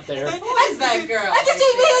 I'm not there. Who is that girl? I can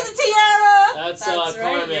see me as a tiara. That's, That's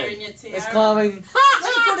right, you're Carmen. in your tiara. It's coming. Look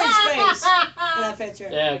at Courtney's face in that picture.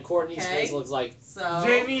 Yeah, Courtney's Okay. face looks like. So,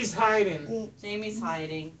 Jamie's hiding. Jamie's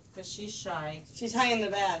hiding. because she's shy. She's high in the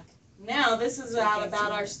back. Now, this is So I out can't about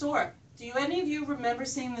see our her. store. Do you any of you remember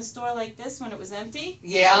seeing the store like this when it was empty?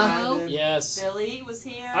 Yeah. No. Yes. Billy was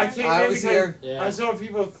here. I came I in was because here. Yeah. I saw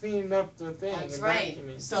people cleaning up the thing. That's and right.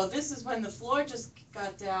 vacuuming. So this is when the floor just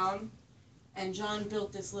got down, and John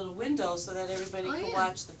built this little window so that everybody Oh, could yeah.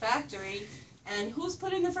 watch the factory. And who's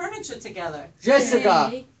putting the furniture together?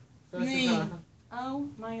 Jessica. Jessica. Oh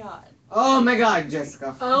my God. Oh my God,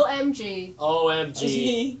 Jessica. OMG.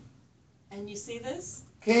 OMG. And you see this?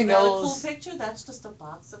 Is that a cool Candles. picture? That's just a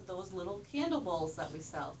box of those little candle bowls that we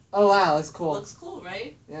sell. Oh wow, that's cool. Looks cool,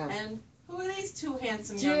 right? Yeah. And who are these two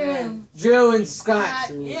handsome young men? Drew. Drew and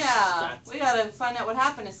Scott. Yeah, Scott. we gotta find out what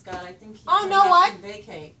happened to Scott. I think he Oh, came know back what? from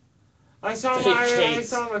vacay. I saw him. Big I cakes.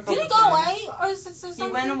 saw him a couple Did he go times. away or is it something?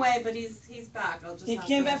 He went away, but he's back. I'll just He have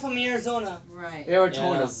came to- back from Arizona. Right.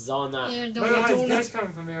 Arizona. Arizona. There, Look don't at his look guest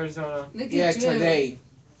coming from Arizona. at Yeah, Drew. today.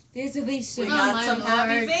 There's Alicia. We Oh, got my some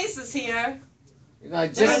happy Lord. faces here. You got Look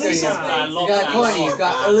at Jessica. Alicia. I You love got that Courtney. You song.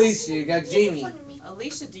 got Alicia. You got Jamie.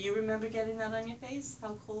 Alicia, do you remember getting that on your face?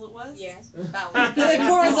 How cool it was? Yes. That was The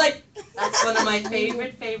Cora's like, That's one of my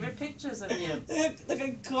favorite pictures of you. look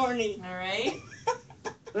at Corny. All right.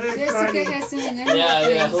 Look at Jessica Courtney. has something on her Yeah,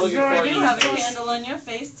 yeah. face. Look You at have a Courtney. candle on your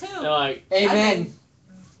face They're too. like, Amen.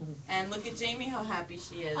 And look at Jamie, how happy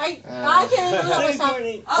she is. I can't even Look believe at myself.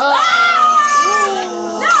 Corny.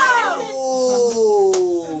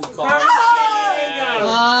 Oh. Carl.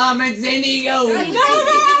 It's Indigo.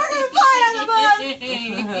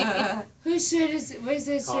 Whose shirt is? Where's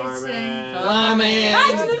that shirt say? Carmen.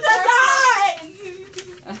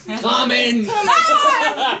 Coming. Coming.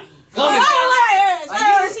 Coming.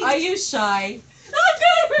 Are you shy?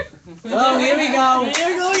 Oh, here we go. Here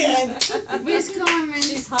we go again. Where's Carmen?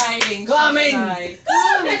 She's hiding. Coming. She's shy.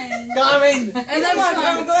 Carmen. Coming. And then my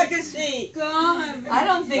Carmen, go back to seat. Carmen. I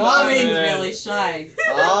don't think Carmen. Carmen's really shy.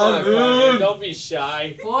 Oh, Carmen, don't be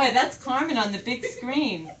shy. Boy, that's Carmen on the big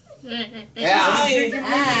screen. Yeah.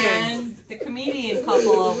 And the comedian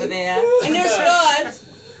couple over there. And there's Scott.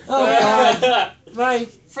 Oh, God. Right.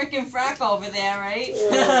 Frickin' frack over there, right?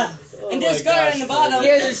 And there's Scott on the bottom.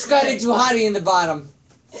 Here's a Scotty too hottie in the bottom.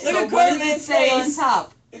 Look So at what does it Corman's say on face.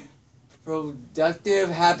 top? Productive,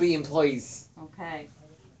 happy employees. Okay.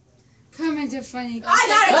 Carmen's a funny.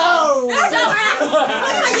 Oh!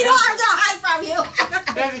 You know I'm gonna hide from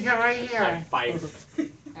you. Jessica, right here. Fight.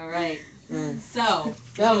 All right. Mm. So,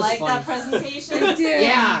 That you was like fun. that presentation?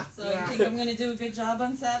 Yeah. So you think I'm gonna do a good job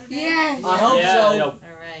on Saturday? Yeah. I hope Yeah, so. yo. All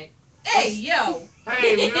right. Hey, yo.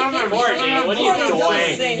 Hey, remember, Courtney, what are you Courtney, don't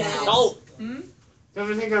doing? say that. Don't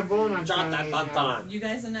Don't think I'm born on drop that Saturday button. now. You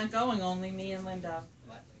guys are not going, only me and Linda.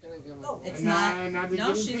 It's Nah, not. not the No,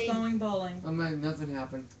 guinea she's pig. going bowling. Nothing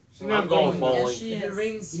happened. She's I'm going bowling. Yes, she If it is.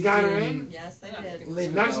 rings, You got her in? Yes, I did.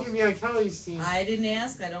 Leave Now it she's go. gonna be on Kelly's team. I didn't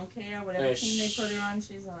ask. I don't care. Whatever Hey, team they put her on,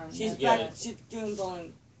 she's on. She's Yeah. back. She's doing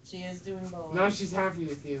bowling. She is doing bowling. Now she's happy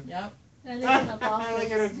with you. Yep. Look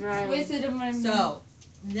at her trying. Wasted of my So,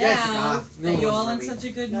 Jessica, now no that you're one's all in ready. such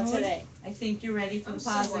a good Not mood, today. I think you're ready for the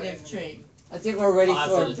positive tree. I think we're ready for a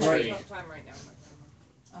Positive break. tree.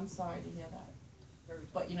 I'm sorry to hear that.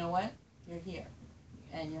 But you know what? You're here.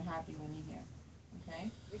 And you're happy when you're here. Okay?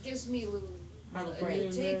 It gives me a little break.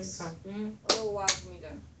 It takes a little while for me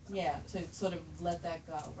to. Yeah, to sort of let that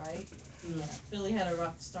go, right? Yeah. Billy had a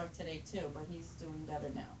rough start today too, but he's doing better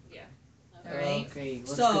now. Yeah. All right? Okay.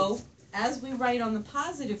 let's So, as we write on the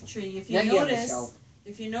positive tree, if you Now you have a notice,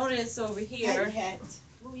 show. over here,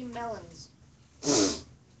 Louis Melons.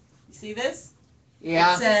 you see this?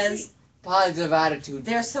 Yeah. It says Positive attitude.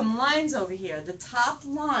 there's some lines over here. The top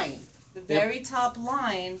line, the very top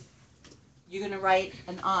line, you're gonna write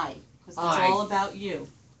an I, because it's I. all about you.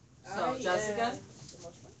 So, Jessica,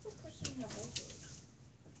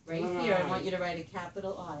 right here, I want you to write a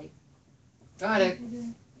capital I. Got it.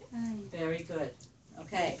 Very good.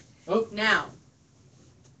 Okay. Oh. Now,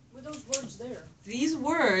 What are those words there? these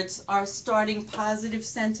words are starting positive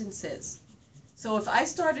sentences. So if I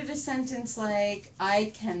started a sentence like,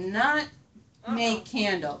 I cannot make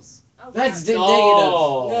candles. That's the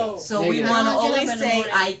No. No. So we Negative. want to I'll get up always in the say,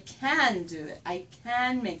 morning. I can do it. I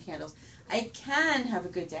can make candles. I can have a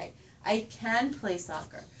good day. I can play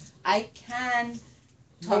soccer. I can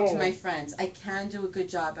talk to No. my friends. I can do a good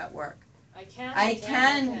job at work. I can. I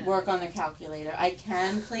can work on the calculator. I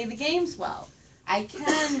can play the games well. I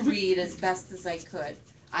can read as best as I could.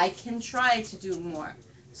 I can try to do more.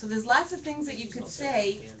 So there's lots of things that you could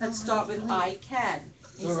say that start with I can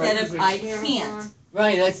instead of I can't.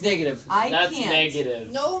 Right, that's negative. I That's can't.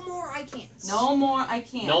 negative. No more I can't. No more I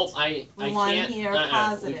can't. Nope, I We wanna can't. hear We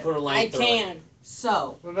positive. put a line I through it. can.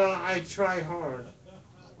 So, What about I try hard?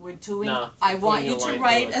 We're doing, Nah, I want putting you a to line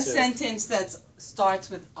write through a it, too. sentence that starts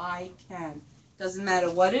with I can. Doesn't matter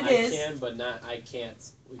what it I is. can, but not I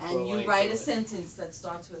can't. We put And you line write through a it. sentence that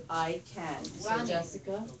starts with I can. So Ronnie.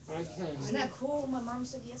 Jessica, I can. Isn't that cool? My mom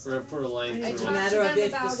said yes. We're gonna put a line I it's through a it. talked matter to of them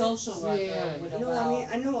if the about it. social worker Yeah. would I know I allow. need,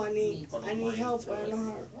 I know I need, Put a I need line help, through but I it. don't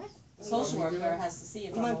know how. Social worker has to see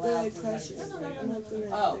if I'm I'm not allowed really to. precious. No, no, no, I'm no, not no, good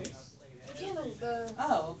no. at Oh, this. The candle, the.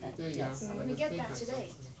 oh, okay. There you Yes. go. Let me get that today.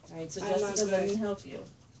 All right, so I'm not Jessica, let good. me help you.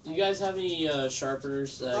 Do you guys have any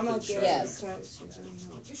sharpeners that I'm I not can good sharpen? Yes. at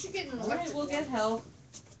precious. You should get an All right, electric we'll one. get help.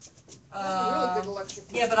 That's a really good electric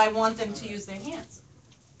one. Yeah, but I want them to use their hands.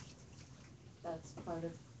 That's part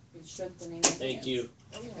of strengthening their Thank hands. you.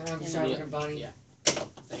 And I'm sharpener Bonnie. Yeah.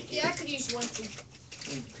 Thank you. Yeah, I could use one too.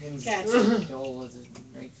 And pins Catch. Joel with his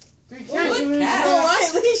knife. Good Good catch. All right,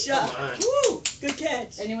 Come Alicia. on. Woo! Good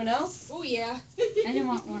catch. Anyone else? Oh yeah. I don't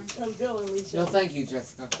want one. I'm good, Alicia. No, thank you,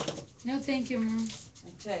 Jessica. No, thank you, Mom.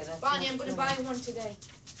 Okay, that's. Bonnie, I'm gonna buy one today.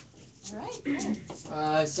 All right,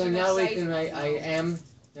 cool. So now we can write I am.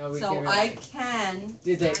 Now we So can I write. can.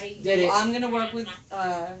 Did it? Did it? I'm gonna work with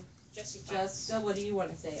Jesse. Jessica. What do you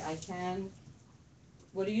want to say? I can.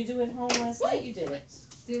 What do you do at home last night? You did it.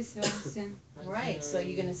 This Austin. All right. So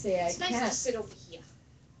you're gonna say I It's nice can. to sit over here.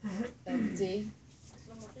 Empty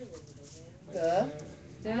the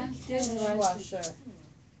dishwasher.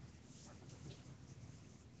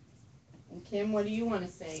 And Kim, what do you want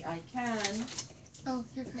to say? I can. Oh,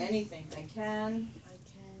 here comes. Anything. I can. I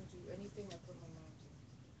can do anything I put my mind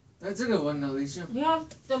to. That's a good one, Alicia. You have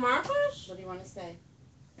the markers? What do you want to say?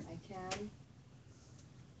 I can.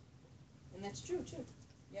 And that's true too.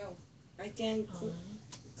 Yo. I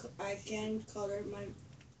can color my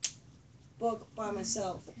book by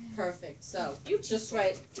myself. Perfect. So you just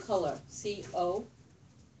write color. C-O-O-L.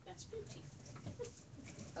 That's pretty.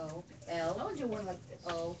 I want to do one like this.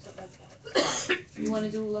 O. Something like that. You want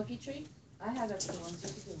to do a lucky tree? I have extra ones.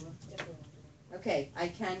 You can do one. Okay. I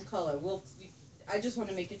can color. I just want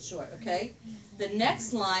to make it short. Okay. The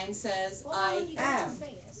next line says I am.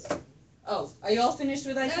 Oh, are you all finished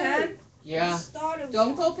with I can? Yeah.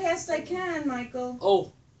 Don't go past I can, Michael.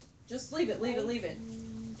 Oh, Just leave it, leave it, leave it.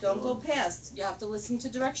 Don't go past. You have to listen to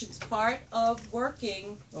directions. Part of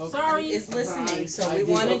working Okay. Sorry. is listening. So I we did.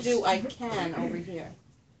 want to do I can over here.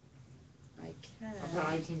 I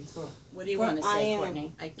I can. can cook. What do you But want to I say, am.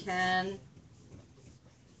 Courtney? I can.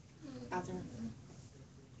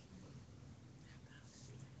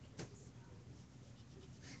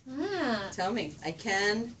 Ah, Tell me. I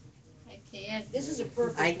can. I can't. This is a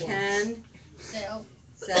perfect I one. can So,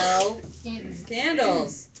 sell can't.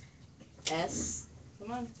 candles. S.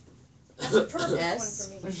 Come on. That's a perfect S.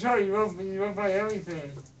 one for me. I'm sure you won't buy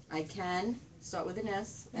everything. I can. Start with an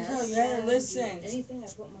S. No, S. you gotta listen. Anything I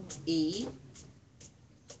put my mind E.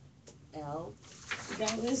 L. You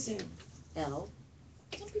gotta listen. L.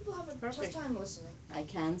 to. Some people have a Perfect. tough time listening. I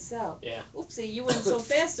can sell. Yeah. Oopsie, you went so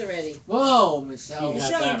fast already. Whoa, Michelle. You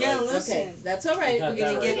got Michelle, that you gotta right. listen. Okay, that's all right. You got We're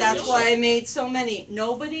gonna that get. right. That's why I made so many.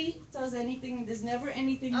 Nobody does anything. There's never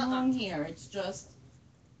anything wrong here. It's just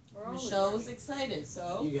We're all Michelle was excited,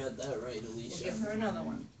 so You got that right, we'll Alicia. give her another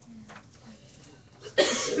one.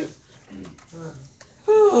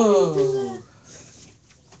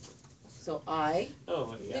 So I Oh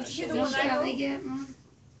my Did gosh. you hear the Don't one I Kelly wrote? get, Mom?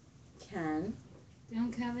 can.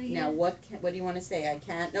 Don't Kelly get? Now what do you want to say? I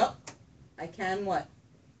can. No. I can what?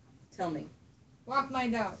 Tell me. Walk my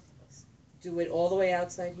dog. Do it all the way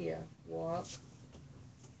outside here. Walk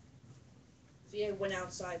See, I went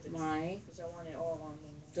outside my because I want it all on me.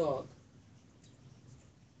 dog.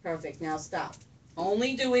 Perfect. Now stop.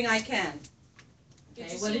 Only doing I can. Did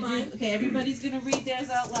Okay, you what see did mine? you? Okay, everybody's gonna read theirs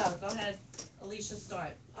out loud. Go ahead, Alicia.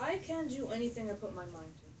 Start. I can do anything I put my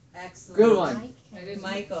mind to. Excellent. Good one.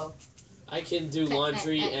 Michael. I can do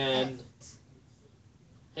laundry and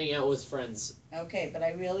hang out with friends. Okay, but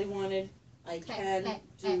I really wanted. I can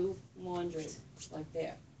do laundry, like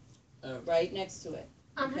there, right next to it.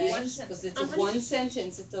 Okay, One sentence. because it's a one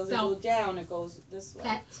sentence. It doesn't go down. It goes this way.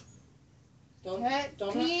 Pet. Don't Pet.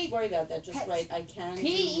 don't have to worry about that. Just Pet. write. I can do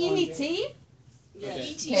P-E-T? laundry.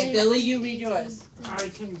 Yes. Okay, Billy, you read yours. I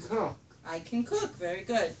can cook. I can cook. Very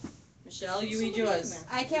good. Michelle, you read yours.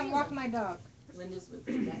 I can walk my dog. Linda's with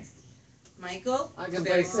the best. Michael? I can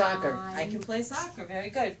Very play soccer. I can play soccer. Very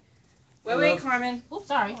good. Wait, Hello. Carmen. Oops,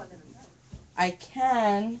 sorry. I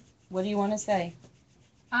can. What do you want to say?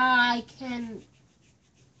 I can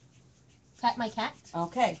pet my cat.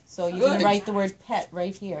 Okay, so you're Good. gonna write the word pet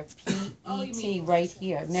right here. P-E-T right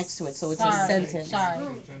here next to it, so it's a Sorry. sentence. Sorry.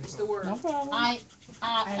 It's the word. No problem. I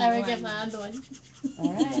already did my other one.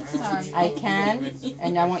 All right. Sorry. I can,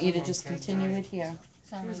 and I want you to just continue it here.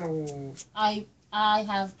 Sorry. So, I I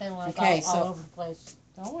have been like Okay, all so- over the place.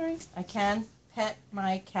 Don't worry, I can pet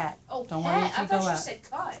my cat. Oh, Don't pet? worry if I you thought go you out. said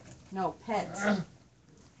cut. No, pets.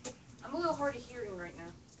 I'm a little hard of hearing right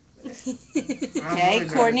now. Okay,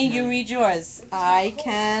 Courtney, you read yours. I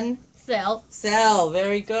can Sell.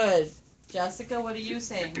 very good. Jessica, what are you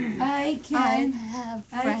saying? I I can have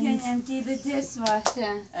I friends. can empty the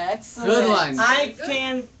dishwasher. Excellent. Good one. I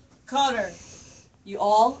can color. You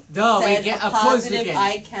all No, we said get a of course we positive can.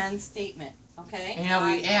 I can statement, okay? And now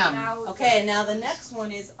we am. Okay, now the next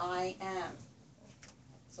one is I am.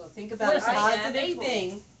 So think about a What is it? positive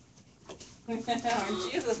thing.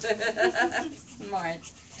 Aren't you? Smart.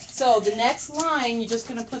 So the next line, you're just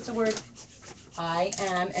gonna put the word I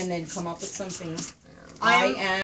am and then come up with something. I am